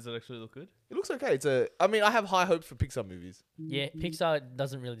it? Yeah. Does it actually look good? It looks okay. I mean, I have high hopes for Pixar movies. Yeah, Pixar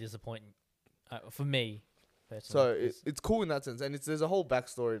doesn't really disappoint for me. So Personally. it's cool in that sense, and there's a whole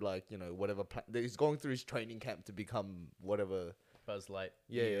backstory, like whatever he's going through his training camp to become whatever. Buzz Light.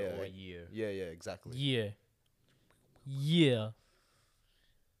 Yeah, or yeah. year. Yeah, exactly. Yeah.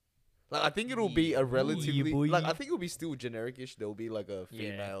 Like I think it'll be a relatively boy. like I think it'll be still generic-ish. There'll be like a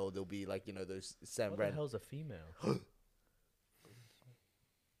Yeah. female. There'll be like those Sam What the Brand. hell's a female?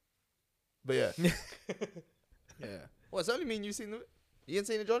 But yeah, yeah. Well, it's only me and you seen it. You ain't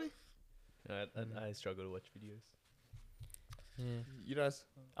seen it, Johnny? I struggle to watch videos. Yeah. You guys.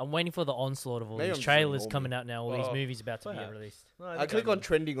 I'm waiting for the onslaught of all Maybe these I'm just trailers normal. coming out now. All these Oh, movies about to be perhaps. released. No, I think click I'm- on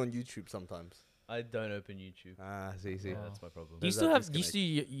trending on YouTube sometimes. I don't open YouTube. Ah, see. Yeah, Oh. that's my problem. Do you There's still that have? Do you still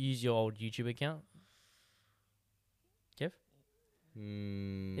use your old YouTube account? Kev?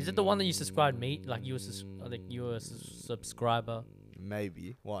 Is it the one that you subscribed me? Like you were a subscriber?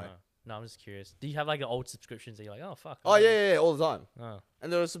 Maybe. Why? Oh. No, I'm just curious. Do you have like the old subscriptions that you're like, oh fuck? Oh yeah, all the time. Oh.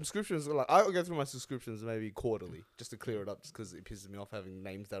 And there are subscriptions like I go through my subscriptions maybe quarterly just to clear it up, just because it pisses me off having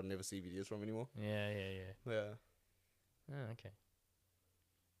names that I'll never see videos from anymore. Yeah. Yeah, Oh, okay.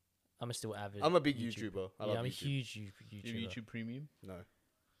 I'm still avid. I'm a big YouTuber. I love I'm a YouTube. huge You YouTuber. have YouTube Premium? No.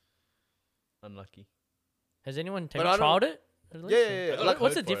 Unlucky. Has anyone But I don't- tried it? at least, Yeah, or- yeah, yeah. I got a Like,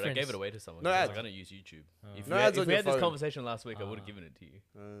 what's the code for it. difference? I gave it away to someone. No 'cause I was ads. like, I don't use YouTube. Oh. If No we, ads if on we your had this phone. conversation last week, I would have Ah. given it to you.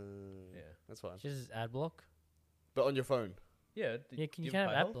 Yeah. That's fine. Just ad block. But on your phone, Yeah. Yeah, you can have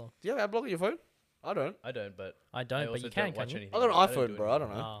ad block. do you have ad block on your phone? I don't. I don't, but I I don't, also but you can, don't watch can you? anything. I got an I don't iPhone, do bro. I don't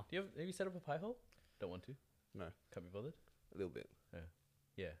anything. know. Oh. Do you have you set up a Pi hole? Don't want to. No. Can't be bothered. A little bit.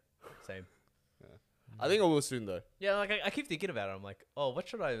 Yeah. Same. I think I will soon though. Yeah, like I keep thinking about it. I'm like, oh, what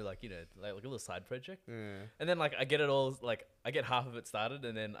should I like a little side project? Yeah. And then like I get it all like I get half of it started,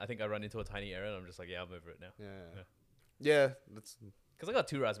 and then I think I run into a tiny error, and I'm just like, yeah, I'm over it now. Yeah. That's. Because I got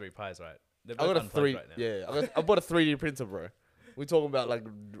 2 Raspberry Pis, right? They're I got a both 3. unplugged right now. Yeah. I bought a 3D printer, bro. We're talking about like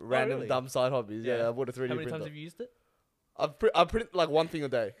random really? dumb side hobbies. Yeah. Yeah. I bought a 3D How many printer. times have you used it? I print like one thing a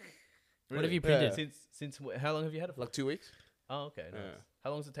day, What have you Yeah. printed? How long have you had it for? like 2 weeks. Oh, okay. Nice. Yeah. How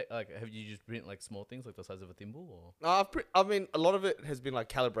long does it take? Like, have you just print like small things like the size of a thimble, or? No, I mean, a lot of it has been like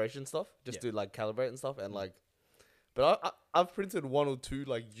calibration stuff, just Yeah. to like calibrate and stuff, and like, but I've printed 1 or 2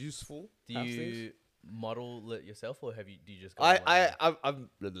 like useful. Do house you things. model it yourself, or do you just? Go online? I'm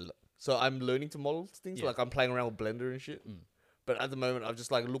so I'm learning to model things. Yeah. Like I'm playing around with Blender and shit. Mm. But at the moment, I've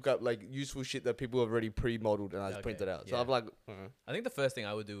just like look up like useful shit that people have already pre-modeled, and I just print Okay, it out. So yeah. I'm like, I think the first thing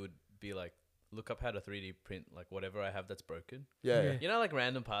I would do would be like look up how to 3D print like whatever I have that's broken. yeah, Yeah. You know, like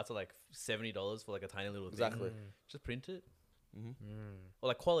random parts are like $70 for like a tiny little thing. Exactly. Just print it, Mm-hmm. or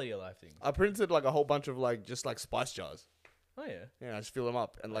like quality of life things. I printed like a whole bunch of like just like spice jars. Oh yeah. Yeah, I just fill them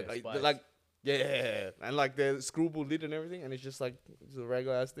up and Oh, like yeah, I, spice. like yeah, and like the screwable lid and everything, and it's just like it's a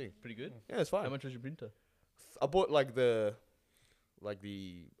regular ass thing. Pretty good. Yeah, it's fine. How much was your printer? I bought like the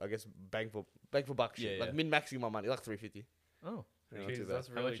I guess bang for buck shit, Yeah, like yeah. min maxing my money, like $350. Oh, Yeah, not Jeez, too bad. that's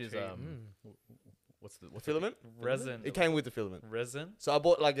how really much is cheap. what's the Filament? Resin. It came with the filament. Resin. So I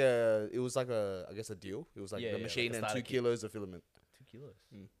bought like it was like I guess a deal. It was like Yeah, the yeah, machine like a and 2 starter kit. kilos of filament. 2 kilos.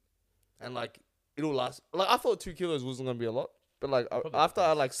 And like it'll last. Like I thought 2 kilos wasn't gonna be a lot, but like Probably after I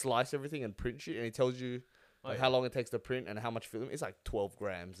depends. like slice everything and print shit, and it tells you Oh, like yeah. how long it takes to print and how much filament. It's like 12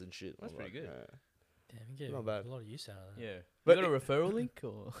 grams and shit. That's I'm pretty like, good. yeah. Damn, you get Not bad. a lot of use out of that. Yeah. But You got a referral link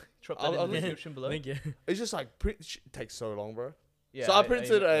or drop that I'll in the link it. description below? Thank you. It's just like print shit takes so long, bro. Yeah. So I are printed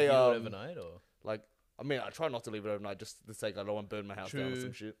you- a, do you do it um, overnight or Like I mean, I try not to leave it overnight just for the sake I don't want to burn my house down or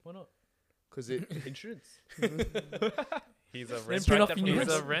some True. shit. why not? Because it Insurance. He's a Then print off renter. your He's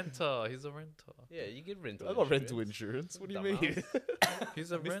a notes. renter. He's a renter. Yeah, you get rental. I got rental insurance. What do you mean?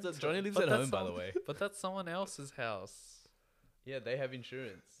 He's a Mr. renter. Johnny lives But at that's home, by the way. But that's someone else's house. Yeah, they have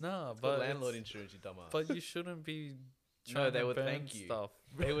insurance. No, It's called but landlord it's- insurance, you dumbass. But you shouldn't be. No, trying they to would burn thank you. Stuff.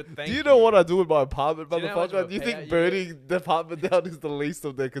 They would thank Do you know what I do with my apartment, Do you know how much of motherfucker? a Do you payout think you get? burning the apartment down is the least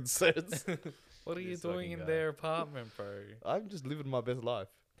of their concerns? What are you This doing fucking in guy. their apartment, bro? I'm just living my best life.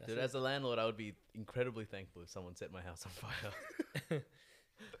 Dude, as a landlord, I would be incredibly thankful if someone set my house on fire.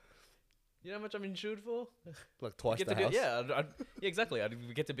 You know how much I'm insured for? Like twice Get the to house. yeah, yeah, exactly. I'd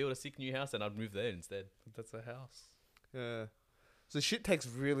get to build a sick new house and I'd move there instead. That's a house. Yeah. So shit takes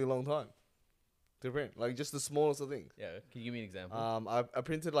really long time to print. Like just the smallest of things. Yeah, can you give me an example? I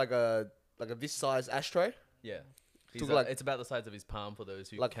printed like a this size ashtray. Yeah. Took like- It's about the size of his palm for those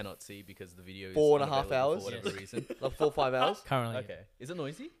who like cannot see because the video is 4.5 unavailable hours. for whatever reason. Like 4 or 5 hours. Currently. Okay. Is it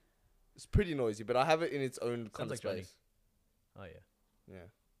noisy? It's pretty noisy, but I have it in its own kind Sounds of like Johnny. space. Oh yeah.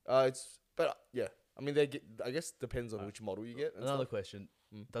 Yeah. Yeah. I mean, I guess depends on Alright. which model you get. And Another stuff. question.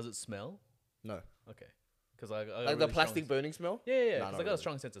 Mm. Does it smell? No. Okay. Because I got Like a the really plastic strong, burning smell. Yeah, yeah. Nah, Because not I got really. a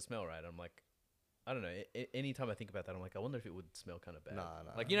strong sense of smell, right? I'm like, I don't know. Anytime I think about that, I'm like, I wonder if it would smell kind of bad. Nah.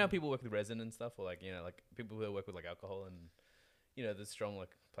 Like, you know how people work with resin and stuff, or like, you know, like people who work with like alcohol and, you know, the strong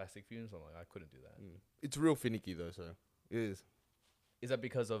like plastic fumes. I'm like, I couldn't do that. It's real finicky though, so it is. Is that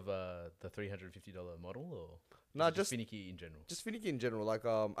because of the $350 model, or Nah, is it just finicky in general? just finicky in general. Like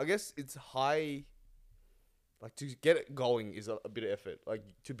I guess it's high. Like to get it going is a bit of effort. Like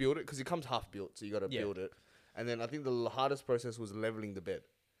to build it because it comes half built, so you got to Yeah. build it. And then I think the hardest process was leveling the bed.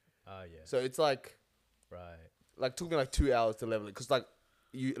 Yeah. So it's like Right. took me like 2 hours to level it because like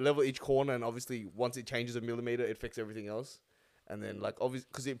you level each corner and obviously once it changes a millimeter, it affects everything else. And then like obviously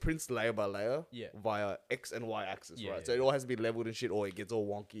because it prints layer by layer Yeah. via X and Y axis, Yeah, right? yeah, So it all has to be leveled and shit, or it gets all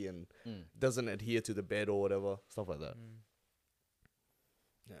wonky and Mm. doesn't adhere to the bed or whatever, stuff like that.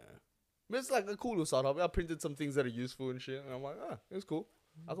 Yeah. But it's like a cool little startup. I printed some things that are useful and shit, and I'm like, it was cool.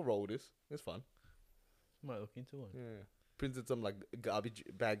 I can roll with this. It's fun. Might look into one. Yeah. Printed some like garbage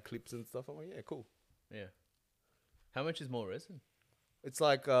bag clips and stuff. I'm like, yeah, cool. Yeah. How much is more resin? It's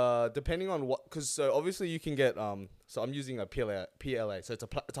like depending on what, because so obviously you can get So I'm using a PLA. So it's a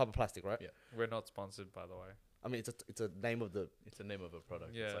type of plastic, right? Yeah. We're not sponsored, by the way. I mean, it's a name of the It's the name of a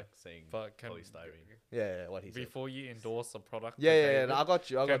product. Yeah, It's like saying But can polystyrene. what he said. before you endorse a product, Yeah, to yeah, yeah. David, No, I got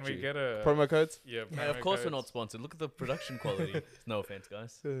you. I can got we you. get a Promo codes. Yeah, Yeah, of promo course we're codes? not sponsored. Look at the production quality. No offense,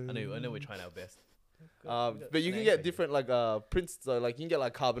 guys. I know we're trying our best. But you can get different like prints. So like you can get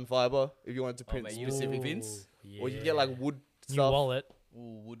like carbon fiber if you wanted to print mate, specific Ooh. vints, Yeah. or you can get like wood New stuff. wallet.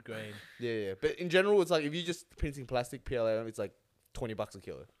 Ooh, wood grain. Yeah, yeah. But in general, it's like if you're just printing plastic PLA, it's like $20 a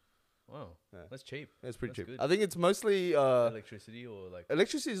kilo. Wow, Yeah. that's cheap. It's pretty That's cheap. good. I think it's mostly Electricity or like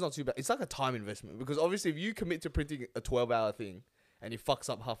electricity is not too bad. It's like a time investment because obviously if you commit to printing a 12-hour thing and it fucks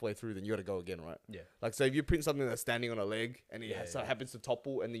up halfway through, then you got to go again, right? yeah. Like so if you print something that's standing on a leg and it Yeah, so yeah. happens to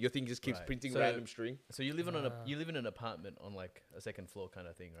topple and then your thing just keeps Right. printing So- random string. So you live in you live in an apartment on like a second floor kind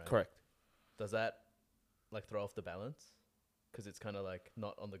of thing, right? Correct. Does that like throw off the balance? Because it's kind of like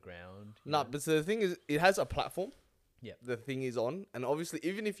not on the ground. you No, know? but so the thing is, it has a platform. Yeah. The thing is on, and obviously,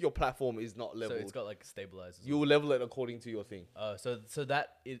 even if your platform is not so leveled, it's got like stabilizers. you will level it according to your thing. So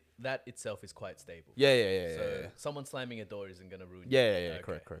that itself is quite stable. Yeah, yeah, yeah, So yeah, yeah. someone slamming a door isn't gonna ruin. Yeah, you. yeah, yeah. Okay.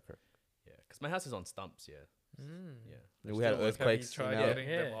 Correct, correct, correct. Yeah, because my house is on stumps. Yeah, Mm. yeah. Yeah, we had Have you earthquakes. tried and now- getting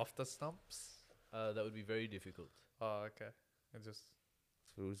them Yeah. off the stumps? That would be very difficult. Oh, okay. It just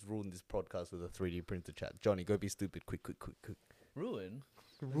So we've ruined this podcast with a 3D printer chat. Johnny, go be stupid. Quick, quick, quick, quick. Ruin.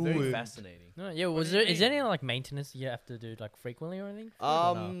 Very fascinating. No, yeah. What Was do you there is there mean? any like maintenance you have to do like frequently or anything?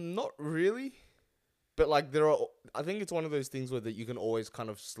 Or no? Not really. But like there are, I think it's one of those things where that you can always kind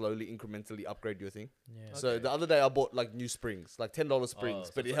of slowly, incrementally upgrade your thing. Yeah. So Okay. the other day I bought like new springs, like $10 springs,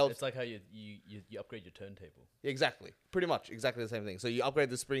 so but it's it like- helps. It's like how you upgrade your turntable. Exactly, pretty much exactly the same thing. So you upgrade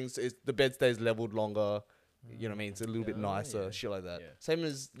the springs, the bed stays leveled longer. You know what I mean? It's a little bit Oh, nicer, yeah. shit like that. Yeah. Same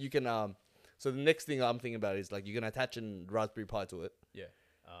as you can. So the next thing I'm thinking about is like you can attach a Raspberry Pi to it, Yeah.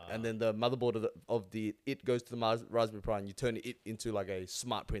 and then the motherboard of it goes to the Raspberry Pi, and you turn it into like a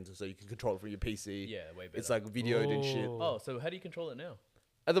smart printer, so you can control it from your PC. yeah, way better. It's like videoed and shit. Oh, so how do you control it now?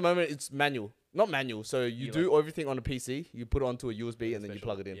 At the moment, it's manual, not manual. So you You do everything on a PC. You put it onto a USB, and then you Special-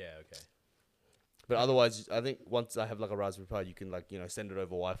 plug it in. Yeah. Okay. But otherwise, I think once I have like a Raspberry Pi, you can like send it over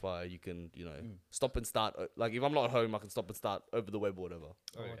Wi-Fi. You can stop and start. Like if I'm not home, I can stop and start over the web or whatever.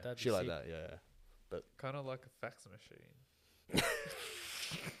 Oh, Okay. that'd be Shit like sick. that. Yeah. kind of like a fax machine.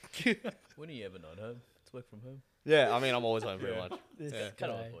 When are you ever not home? It's work from home. Yeah, I mean, I'm always home pretty much. This Yeah.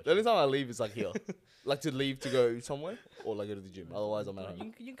 Kind of guy. The unfortunate. only time I leave is like here. Like to leave to go somewhere or like go to the gym. Otherwise, I'm at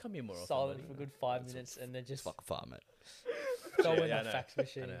home. You can come here more often. Silent buddy. for a good 5 minutes and then It's just fucking far, mate. go in Yeah, I the know. fax I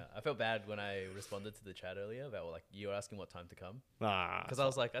machine. know. I felt bad when I responded to the chat earlier about like you were asking what time to come Nah, because I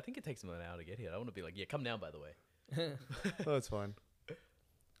was like, I think it takes them an hour to get here. I want to be like, yeah, come now. By the way, oh, it's fine.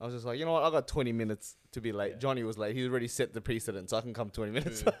 I was just like, you know what? I got 20 minutes to be late. Yeah. Johnny was late. He already set the precedent, so I can come 20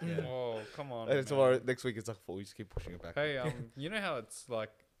 minutes. True, yeah. Oh, come on. And man. tomorrow, next week, it's like 4. We just keep pushing it back. Hey, you know how it's like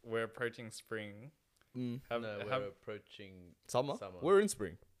we're approaching spring? Mm. Have, no, have, we're approaching Summer? Summer. We're in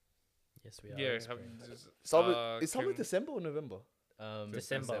spring. Yes, we are. yeah, in have, spring. Summer, is summer can- December or November?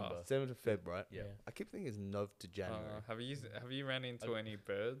 December. December to Feb, right? Yeah. I keep thinking it's Nov to January. have you ran into any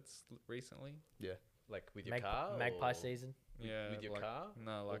birds recently? Like with your Mag- car, magpie or season. Yeah, with your like, car,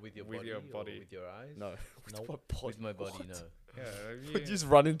 No, or like with your body. or with your eyes. No. Nope. With my body, What? no. Yeah, have You you, just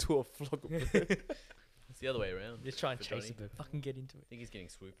run into a flock of birds. It's the other way around. Just try and for chase Johnny. it, but fucking get into it. I think he's getting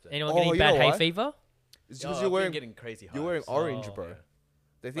swooped. Anyone Oh, getting you bad know hay why? fever? It's Yeah, because I've you're been wearing getting crazy. you're wearing hives. orange, Oh, bro. yeah.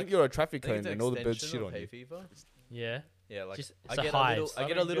 They think Like, you're a traffic I think cone it's an and all the birds extension shit of on hay you. fever. Yeah. Yeah, like Just- I it's a get a little, hives. I I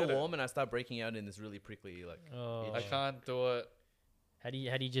get a don't little get it. warm and I start breaking out in this really prickly like. Oh. I can't do it. How do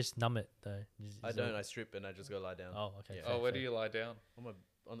you just numb it though? I don't. I strip and I just go lie down. Oh, okay. Yeah. fair, Oh, where fair. do you lie down? On the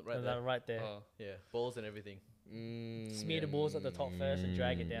Oh, right that there. right there. Oh. Yeah, balls and everything. Smear the balls at the top first and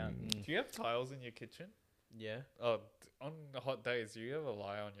drag it down. Mm. Do you have tiles in your kitchen? Yeah. Oh, on hot days, do you ever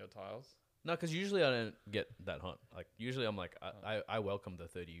lie on your tiles? No, because usually I don't get that hot. Like usually I'm like I welcome the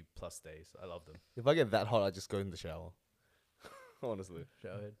 30 plus days. I love them. If I get that hot, I just go in the shower. Honestly.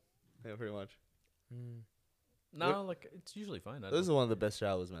 Showerhead. Yeah, pretty much. Mm. No, like it's usually fine. Those are one of the best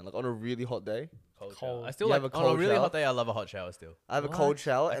showers, man. Like on a really hot day, cold. Cold. Shower. I still You like have a on a cold really shower? hot day. I love a hot shower still. I have a What? cold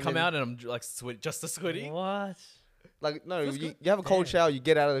shower. I and come then, out and I'm like just a sweaty. What? like no, Feels you, good. you have a cold Damn. shower. You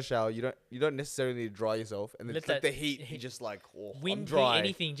get out of the shower. You don't necessarily need to dry yourself, and then Let it's like that the heat. You heat- just like oh, I'm Wind, dry.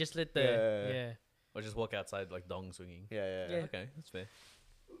 anything. Just let the Yeah. yeah. Or just walk outside like dong swinging. Yeah. Yeah. Okay, that's fair.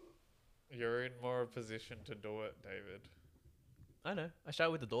 You're in more a position to do it, David. I know. I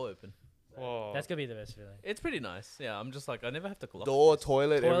shower with the door open. Whoa. That's gonna be the best feeling. It's pretty nice. Yeah, I'm just like I never have to lock Door, this.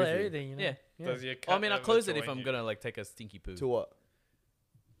 toilet, Toilet, everything. everything. You know? Yeah. Does your I cat mean, I ever close it if join I'm you? gonna like take a stinky poo. To what?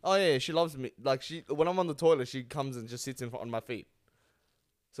 Oh yeah, she loves me. Like when I'm on the toilet, she comes and just sits in front on my feet.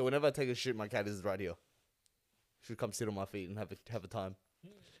 So whenever I take a shit, my cat is right here. She'll come sit on my feet and have a time.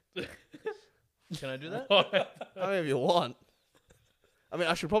 Can I do that? I mean, if you want. I mean,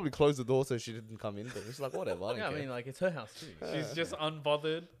 I should probably close the door so she didn't come in, but it's like whatever. I don't Yeah, I care. mean like it's her house too. She's just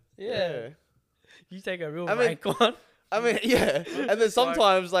unbothered. Yeah. You take a real I mean- rank one. I mean, yeah. And then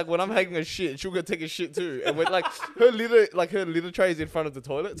sometimes, like when I'm hanging a shit, she'll go take a shit too. And we're like, her litter tray is in front of the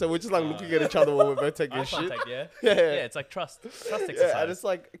toilet, so we're just like looking at each other while we're both taking Eye a shit. contact, yeah. Yeah. Yeah, it's like trust exercise. Yeah, and it's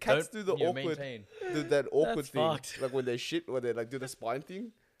like cats Don't, do the awkward, maintain. that awkward That's thing, fucked. like when they shit, where they like do the spine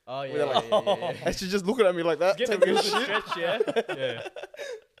thing. Oh yeah, We're yeah, like- yeah. And she's just looking at me like that, Get taking a a shit. stretch, yeah. yeah.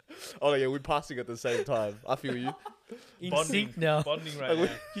 Oh yeah, we're passing at the same time. I feel you. In Bonding. sync now. Bonding right Like we-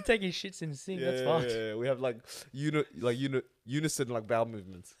 now. You're taking shits in sync. That's yeah, fucked. yeah. We have like unison like bowel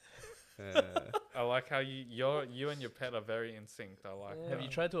movements. Yeah. I like how you and your pet are very in sync. I like Yeah. that. Have you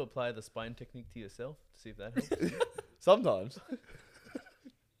tried to apply the spine technique to yourself to see if that helps? Sometimes.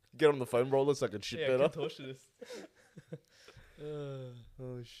 Get on the foam roller so I can shit better. contortionist.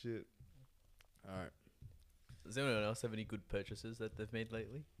 Oh shit. All right. Does anyone else have any good purchases that they've made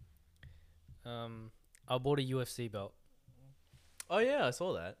lately? I bought a UFC belt. Oh yeah, I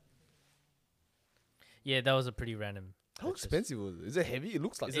saw that. Yeah, that was a pretty random. How purchase. expensive was it? Is it heavy? It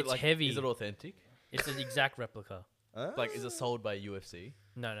looks like Is it. it It's like heavy. Is it authentic? It's an exact replica. Like, is it sold by UFC?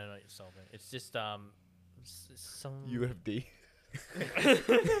 No, it's solvent. It's just some. UFD.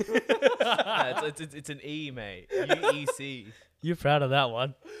 Nah, it's an E, mate. UEC. You're proud of that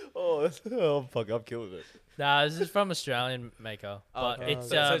one. Oh fuck! I'm killing it. Nah, this is from Australian maker, but okay. it's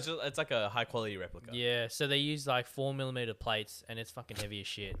so it's like a high quality replica. yeah. So they use like 4mm plates, and it's fucking heavy as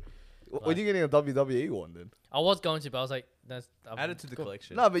shit. When you getting a WWE one then? I was going to, but I was like, that's Add it to the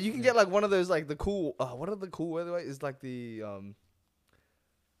collection. No, but you can get like one of those like the cool. What are the cool weatherweight? Is like the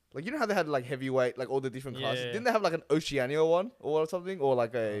like you know how they had like heavyweight, like all the different classes. Yeah. Didn't they have like an Oceania one or something, or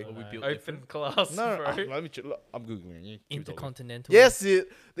like a? Or we No. built Open different. class, No, bro. let me. Look, I'm googling. You keep talking. intercontinental. Yes, the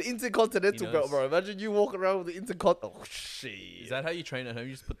intercontinental He belt, knows. bro. Imagine you walk around with the intercontinental. Oh shit! Is that how you train at home?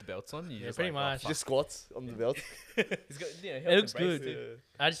 You just put the belts on. You Yeah, just pretty like, oh, much. fuck. Just squats on the belt. He's got, yeah, It looks good. Yeah.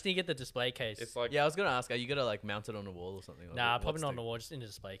 I just didn't get the display case. It's like Yeah, I was gonna ask, are you gonna like mount it on a wall or something? Like, Nah, what's probably not on the- the wall, just in the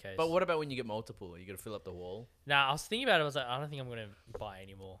display case. But what about when you get multiple? Are you gonna fill up the wall? Nah, I was thinking about it. I was like, I don't think I'm gonna buy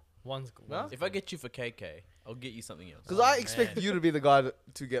any more. One's cool. No? If I get you for KK, I'll get you something else. Because Oh, I expect man. you to be the guy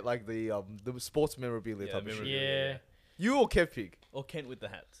to get like the sports memorabilia Yeah, type of shit. memorabilia. Yeah. You or Kev Pig? Or Kent with the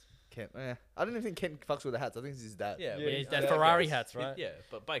hats. Kent. I don't even think Kent fucks with the hats. I think it's his dad. Yeah, Yeah, but he's I that guess- Ferrari hats, right? Yeah,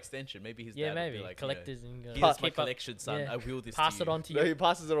 but by extension, maybe his Yeah, dad would maybe be like, collectors and Here's my keep up- collection, son. yeah. I will this Pass to it you. on to No, you. he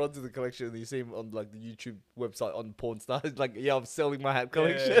passes it on to the collection and you see him on like the YouTube website on porn stars. Like, yeah, I'm selling my hat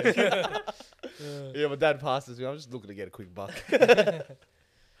collection. Yeah, my dad passes me. I'm just looking to get a quick buck.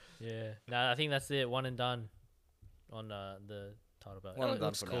 Yeah. Nah, I think that's it. One and done on the title belt. One It and done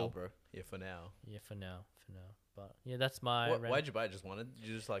looks for now, bro. Yeah, for now. Yeah, for now. But yeah, that's my. Why'd you buy it? Just wanted?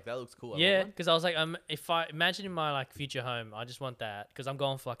 You just like, that looks cool. I want Yeah, one? because I was like, if I imagine in my like future home, I just want that because I'm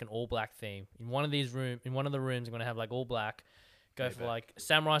going for like an all black theme. In one of the rooms, I'm gonna have like all black. Go for Maybe. like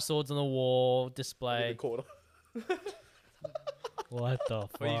samurai swords on the wall In display. the corner. What the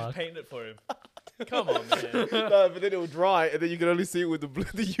Or you just fuck? paint it for him. Come on, man. No, but then it will dry and then you can only see it with the blue,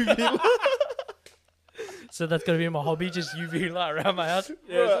 the UV light. So that's gonna be my hobby, just UV light around my house.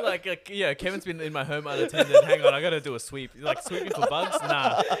 Yeah, it's like yeah, Kevin's been in my home unattended. Hang on, I gotta do a sweep. You're like, sweeping for bugs?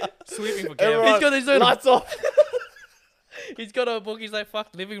 Nah. Sweeping for Kevin. Everyone- He's got his own. Lights off. He's got a book. He's like, fuck,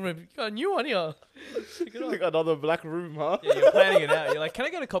 living room. You got a new one here. Like another black room, huh? Yeah, you're planning it out. You're like, can I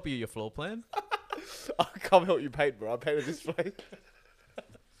get a copy of your floor plan? I can't help you paint, bro. I painted this place.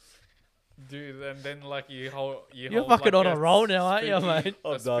 Dude, and then like you hold You're fucking like on a roll now, aren't you, mate?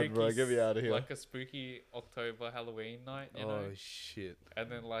 I'm a done, bro. spooky Get me out of here. Like a spooky October Halloween night, you know. Oh shit.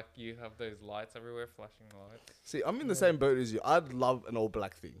 And then like you have those lights everywhere, flashing lights. See, I'm in the same boat as you. I'd love an all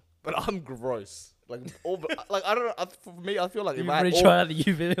black thing, but I'm gross. Like like I don't know. For me, I feel like if You I had really all, try out the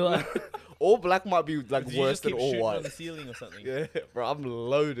UV light. all black might be like Did you worse just than keep all shooting on white. the ceiling or something? Yeah, bro. I'm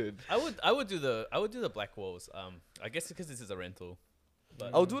loaded. I would do the black walls. I guess because this is a rental.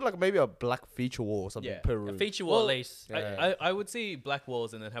 But I'll do like maybe a black feature wall or something Yeah. per A room. feature wall Well, at least. Yeah. I would see black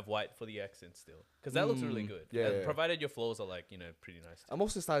walls and then have white for the accent still, because that looks really good. yeah, yeah. Provided your floors are like pretty nice. I'm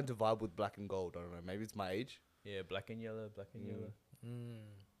also starting to vibe with black and gold. I don't know. Maybe it's my age. Yeah, black and yellow, black and yellow.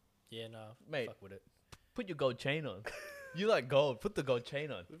 Yeah, no. Mate. Fuck with it. Put your gold chain on. You like gold? Put the gold chain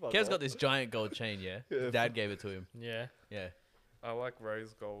on. Fuck Kev's off. got this giant gold chain. Yeah, Yeah, Dad gave it to him. Yeah. Yeah, I like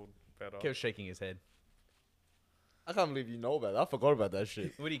rose gold better. Kev's shaking his head. I can't believe you know about that. I forgot about that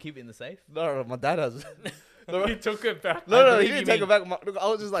shit. What do you keep it in the safe? No, my dad has. No, He took it back. no, believe he you didn't take mean- it back. Look, I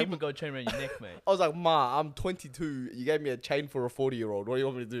was just like, Keep a gold chain around your neck, mate. I was like, Ma, I'm 22. You gave me a chain for a 40-year-old. What do you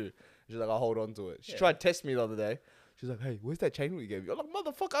want me to do? She's like, I'll hold on to it. She Yeah. tried to test me the other day. She's like, hey, where's that chain you gave me? I'm like,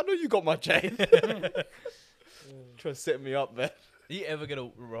 motherfucker, I know you got my chain. Trying to set me up, man. Are you ever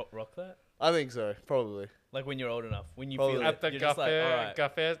gonna rock that? I think so, probably. Like when you're old enough, when you Probably. feel At it, the you're just like, all right.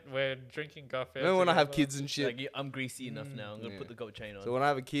 Gaffet, we're drinking Gaffet. Remember when I have together. kids and shit? Like I'm greasy enough now. I'm gonna Yeah. put the gold chain on. So when I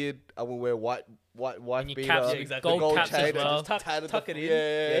have a kid, I will wear white And your beater, caps, Yeah, your exactly. gold caps chain as and well. just tie it at tuck the- it in.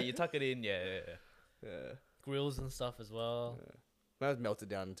 Yeah, Yeah, you tuck it in. Yeah. yeah. Grills and stuff as well. Now it's melted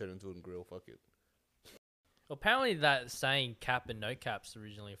down and turned into a grill. Fuck it. Apparently, that saying "cap" and "no caps"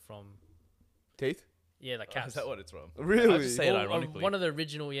 originally from Teeth? like Oh, caps. is that what it's from? Really? I just say it Or ironically. one of the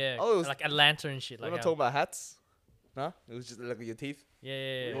original, yeah, Oh, it was- like Atlanta and shit. We're Like not how- talking about hats. Nah, it was just like your teeth. yeah.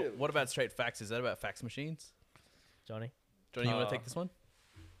 Really? What about straight fax? Is that about fax machines? Johnny, Johnny, you want to take this one?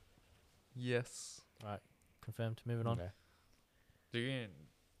 Yes. confirmed. Moving on. Okay.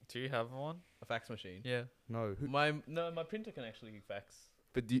 Do you have one? A fax machine. Yeah. No, My printer can actually fax.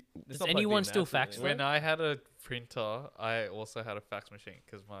 but do you, It's Does not plugged anyone in still now, fax so- though? When I had a printer, I also had a fax machine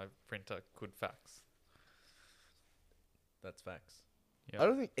because my printer could fax. That's fax. I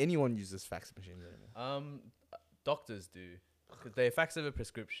don't think anyone uses fax machines anymore. Doctors do because they fax over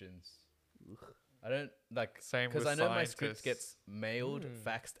prescriptions. I don't like Same because with I know my script scientists. gets mailed, Hmm.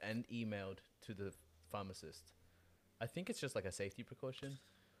 faxed, and emailed to the pharmacist. I think it's just like a safety precaution.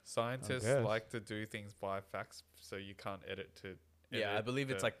 Scientists guess. like to do things by fax, so you can't edit to. Yeah, I edit believe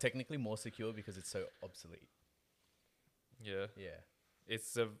it's the- like technically more secure because it's so obsolete. Yeah, Yeah,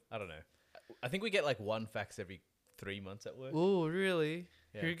 it's a. I don't know. I think we get like one fax every 3 months at work. Oh, really?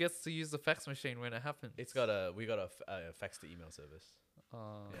 Yeah. Who gets to use the fax machine when it happens? We got a fax to email service.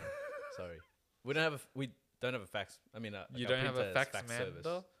 Oh. Yeah. Sorry, we don't have a fax. I mean, You like don't have a printer's fax man,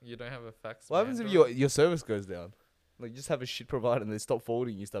 though? You don't have a fax. What happens man, if though? your service goes down? Like, you just have a shit provider and they stop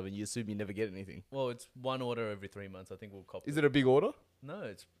forwarding you stuff and you assume you never get anything. Well, it's one order every 3 months. I think we'll cop Is it a big order? No,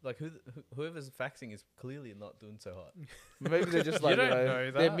 it's like whoever's faxing is clearly not doing so hot. Maybe they're just You like, don't know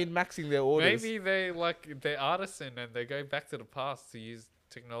they're that. min-maxing their orders. Maybe they're artisan and they go back to the past to use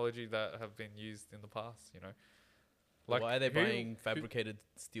technology that have been used in the past. You know, Why are they who- buying fabricated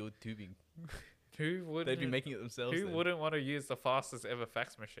steel tubing? Who would They'd be making it themselves. Who then. wouldn't want to use the fastest ever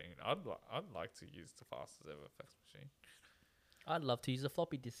fax machine? I'd like to use the fastest ever fax machine. I'd love to use a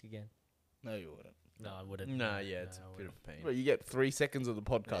floppy disk again. No, you wouldn't. No, I wouldn't. Nah, No, yeah, no, it's I a bit wouldn't. of a pain. Bro, you get 3 seconds of the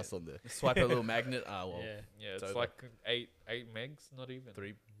podcast on there. Swipe a little magnet. Ah, well. Yeah. Yeah, it's over. like eight megs, not even.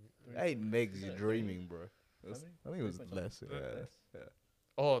 3. 8 megs, you're dreaming, bro. many? I think it was less. Yeah. Less.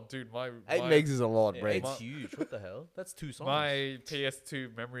 Oh, dude, 8 megs is a lot, Yeah, bro. it's My- huge. What the hell? That's 2 songs. my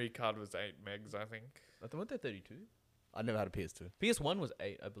PS2 memory card was 8 megs, I think. I thought they're 32. I never had a PS2. PS1 was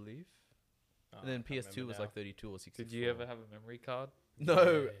 8, I believe. Oh, And then I can't PS2 remember was now. like 32 or 64. Did you ever have a memory card?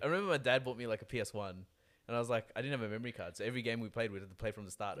 No. Yeah. I remember my dad bought me like a PS1. And I was like, I didn't have a memory card. So every game we played, we had to play from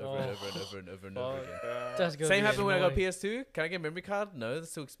the start over and Oh. over and over and over and over again. That's gonna Same be happened when I got annoying. PS2. Can I get a memory card? No,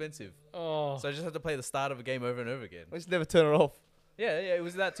 that's too expensive. Oh. So I just had to play the start of a game over and over again. I just never turn it off. Yeah, it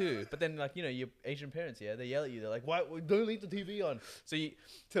was that too. But then, like, you know, your Asian parents, yeah, they yell at you. They're like, "Why? Don't leave the TV on." So you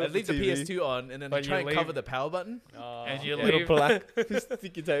Turn off leave the TV. PS2 on, and then But they try you and cover leave- the power button. Oh. And you Yeah. Little leave. black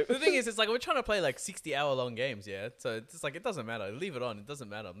sticky tape. The thing is, it's like we're trying to play like 60-hour-long games, yeah. So it's just like it doesn't matter. Leave it on. It doesn't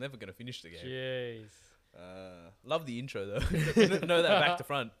matter. I'm never gonna finish the game. Jeez. Love the intro though. Know that back to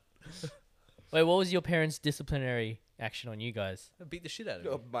front. Wait, what was your parents' disciplinary action on you guys? Beat the shit out of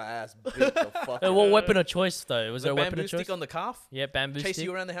Oh, you. my ass beat the fuck. What weapon of choice though? Was The there a weapon bamboo of choice? stick on the calf. Yeah, bamboo Chase stick.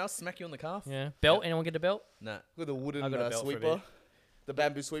 you around the house, smack you on the calf. Yeah, belt. Anyone get a belt? Nah. With a wooden I got a belt for a sweeper. bit. The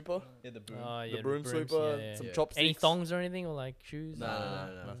bamboo sweeper. Yeah, the broom. Oh yeah, The broom brooms, sweeper. yeah, yeah. Some Yeah. chopsticks. Any thongs or anything, or like shoes?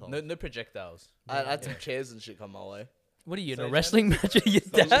 No, Nah. no projectiles. I had some chairs and shit come my way. What are you in So a you wrestling match with your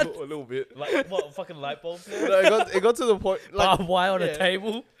dad? A little bit. Like what? Fucking light bulbs? No, it got to the point. Like, Barbed wire on a Yeah.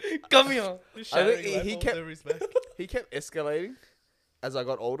 table. Come here. I think he kept escalating as I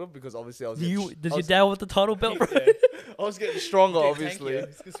got older because obviously I was. Does getting your I was- dad want the title belt, bro? I was getting stronger, obviously.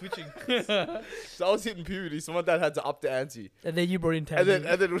 switching. So I was hitting puberty, so my dad had to up the ante. And then you brought in And Tangy.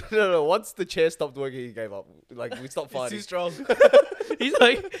 then no, once the chair stopped working, he gave up. Like we stopped It's fighting. too strong.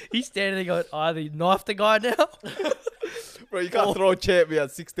 He's standing there going, either knife the guy now. Bro, you can't throw a chair at me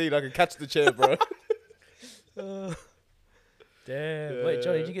at 16. I can catch the chair, bro. Damn. Wait,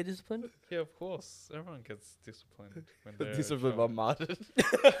 Johnny, did you get disciplined? Yeah, of course. Everyone gets disciplined when they're Discipline by young. Martin.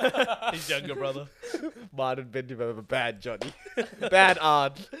 His younger brother. Martin bent him over bad, Johnny. Bad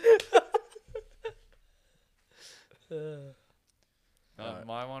art. Alright.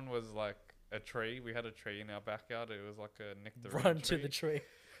 My one was like a tree. We had a tree in our backyard. It was like a nectarine Run tree. to the tree.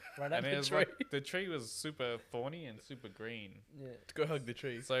 Run up And it the was tree. like the tree was super thorny and super green. Yeah. Go hug the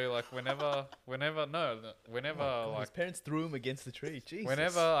tree. So like whenever His like parents threw him against the tree. Jesus.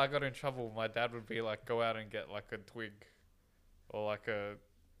 whenever I got in trouble, my dad would be like, go out and get like a twig or like a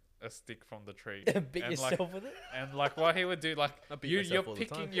stick from the tree. Beat and yourself like, with it? and like what he would do, like I beat you're myself all the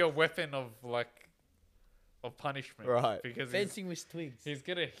time. picking your weapon of like of punishment, Right. Because Fencing with twigs. he's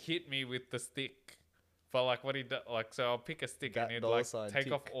gonna hit me with the stick. But like what he does, like so I'll pick a stick That and he'd dollar like sign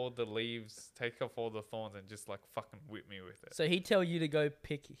take off tick. all the leaves, take off all the thorns, and just like fucking whip me with it. So he'd tell you to go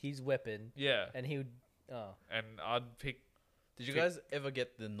pick his weapon, Yeah, and he would. Oh. and I'd pick. Did you guys ever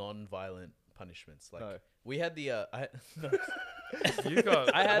get the non-violent punishments? Like No. we had the You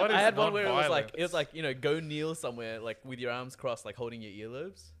got. I what is had one where non-violence? it was like you know go kneel somewhere like with your arms crossed like holding your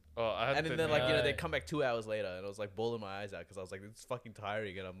earlobes. Oh, I had And to then like you know Right. they'd come back 2 hours later and I was like bawling my eyes out because I was like it's fucking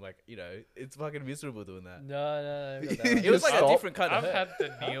tiring and I'm like you know it's fucking miserable doing that. No. I got that You one. It was just like stop? a different kind of I've hurt.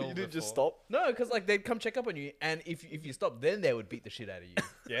 had to kneel. You didn't just before. stop. No, because like they'd come check up on you and if you stop then they would beat the shit out of you.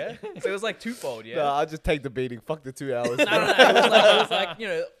 Yeah. So it was like twofold. Yeah. No, I just take the beating. Fuck the 2 hours. No. It was like you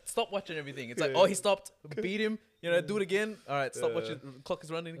know stop watching everything. It's like Yeah. oh he stopped, beat him. You know do it again. All right, stop Yeah. watching. Clock is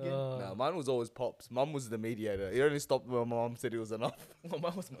running again. No, mine was always Pops. Mum was the mediator. It only stopped when my mum said it was enough. Well,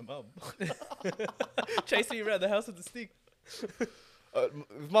 mine was my mum. Chasing me around the house with a stick.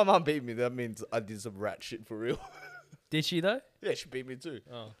 If my mum beat me, that means I did some rat shit for real. Did she though? Yeah, she beat me too.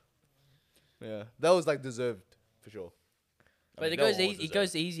 Oh. Yeah, that was like deserved for sure. I But mean, it no goes one was easy. It deserved.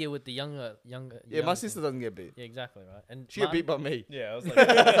 goes easier with the younger. Yeah, my sister doesn't get beat. Yeah, exactly right. And She get beat by me. Yeah, I was like,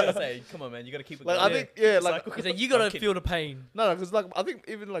 I was gonna say, come on, man, you gotta keep it Like going. I think, yeah, like Cycle. He's like, you I'm gotta kidding. feel the pain. no, because like I think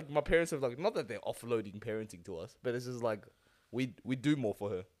even like my parents have like not that they're offloading parenting to us, but it's just like we do more for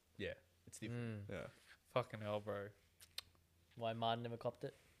her. Yeah, it's different. Yeah. Fucking hell, bro. Why Martin never copped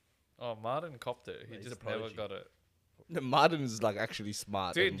it? Oh, Martin copped it. He He's a just never prodigy. got it. No, Martin is like actually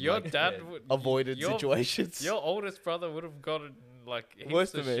smart. Dude, and, your like, dad yeah, would avoided your- situations. Your oldest brother would have gotten like heaps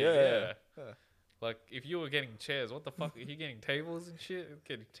Worse of than me, shit, yeah. Like if you were getting chairs, what the fuck? Are you getting tables and shit?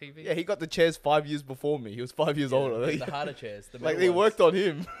 Getting TV? Yeah, he got the chairs 5 years before me. He was 5 years older. The harder chairs. The Like metal they ones. worked on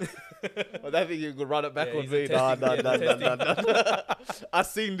him. I don't think you could run it back Yeah, on he's me. a Nah, testing- nah, yeah, nah, the nah, nah, nah. I've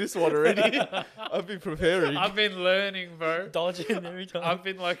seen this one already. I've been preparing. I've been learning, bro. Dodging every time. I've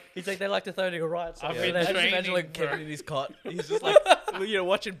been like, He's like, they like to throw to your right. So I've yeah, been that's- I just training, imagine like bro. Kevin in his cot. He's just like you know,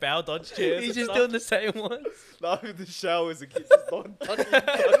 watching bow dodge chairs. He's and just stuff. doing the same ones. No, in the shower as a kid, just not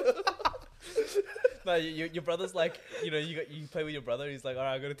touching. No, your brother's like, you know, you play with your brother. He's like, all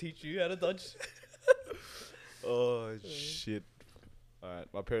right, I'm gonna teach you how to dodge. Oh shit! All right,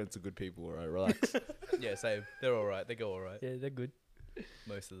 my parents are good people. All right, relax. Yeah, same. They're all right. They go all right Yeah, they're good.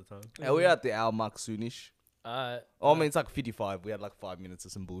 most of the time. Hey, we're at the hour mark soonish. Uh, Oh, I mean, it's like 55. We had like 5 minutes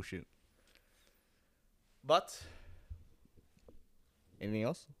of some bullshit. But anything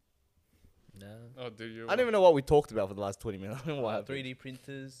else? no. Oh, do you? I don't even know what we talked about for the last 20 minutes. I don't know what happened. 3D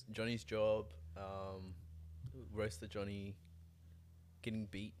printers, Johnny's job, roaster Johnny, getting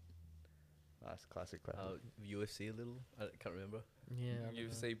beat, Nice, classic crap. UFC a little. I can't remember. Yeah. I don't know.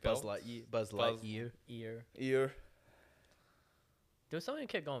 UFC belt. BuzzlightEar. Ear. Ear. There was something I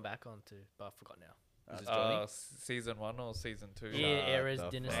kept going back on to, but I forgot now. Is this Johnny? Season 1 or season 2? Yeah, Era's the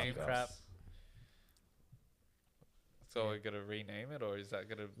Dynasty fuck crap. So we're gonna rename it, or is that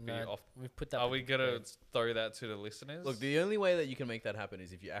gonna be No, off? we've put that. Are we gonna throw that to the listeners? Look, the only way that you can make that happen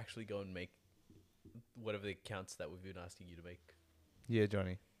is if you actually go and make whatever the accounts that we've been asking you to make. Yeah,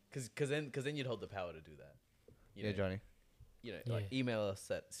 Johnny. Because then you'd hold the power to do that. You Yeah, know, Johnny. You know, Yeah. like email us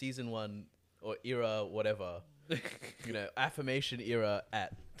at season 1 or era whatever. You know, affirmation era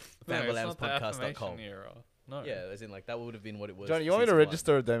at No, it's not the fambalamspodcast.com. affirmation era. No. Yeah, as in like that would have been what it was. Johnny, you want me to season one.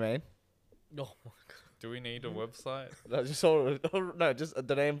 register a domain? Oh my Do we need a website? No, just no, just a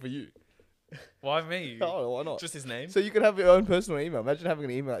domain for you. Why me? Oh, why not? Just his name. So you can have your own personal email. Imagine having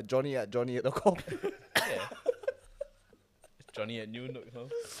an email at johnny@johnny.com. Yeah. Johnny at Newen.com.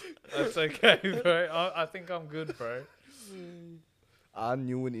 That's okay, bro. I think I'm good, bro.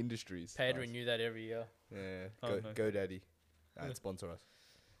 Newen Industries. Paid Nice. renew that every year. Yeah, Oh, go, no. GoDaddy. Sponsor us.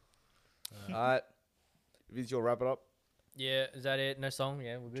 Alright. Vince, you'll wrap it up? Yeah, is that it? No song?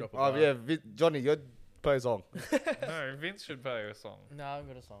 Yeah, we're good. Drop a Oh, bar. yeah, Johnny, you play a song. No, Vince should play a song. No, I've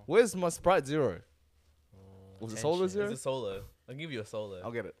got a song. Where's my Sprite Zero? Was it Solo Tension. Zero? It's a solo. I'll give you a solo.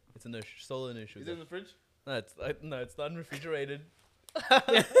 I'll get it. It's a no solo, no sugar. the fridge? No, it's unrefrigerated.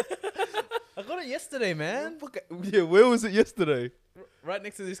 I got it yesterday, man. Yeah, where was it yesterday? Right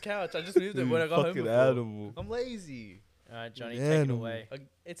next to this couch. I just moved it when I got home. Fucking Before. animal. I'm lazy. All right, Johnny, Yeah, take it no. away.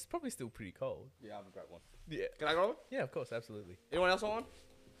 It's probably still pretty cold. Yeah, I'm a great one. Yeah. Can I go on? Yeah, of course, absolutely. Anyone else want one?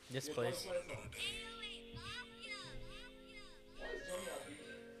 Yes, please.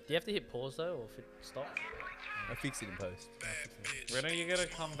 Do you have to hit pause though, or if it stops? I fix it in post. When are you gonna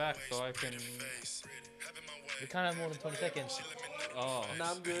come back so I can? We can't have more than 20 seconds. Oh, No,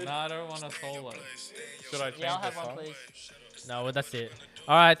 I'm good. No, I don't want a solo. Should I change Yeah, I'll the have song? one, please. No, well, that's it.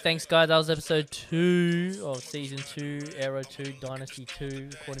 All right, thanks, guys. That was episode 2 of season 2, Era 2, Dynasty 2,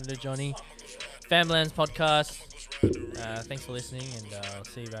 according to Johnny. Famlands podcast. Thanks for listening, and I'll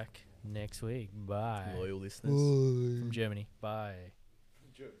see you back next week. Bye. Loyal listeners. From Germany. Bye.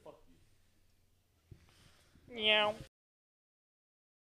 Meow.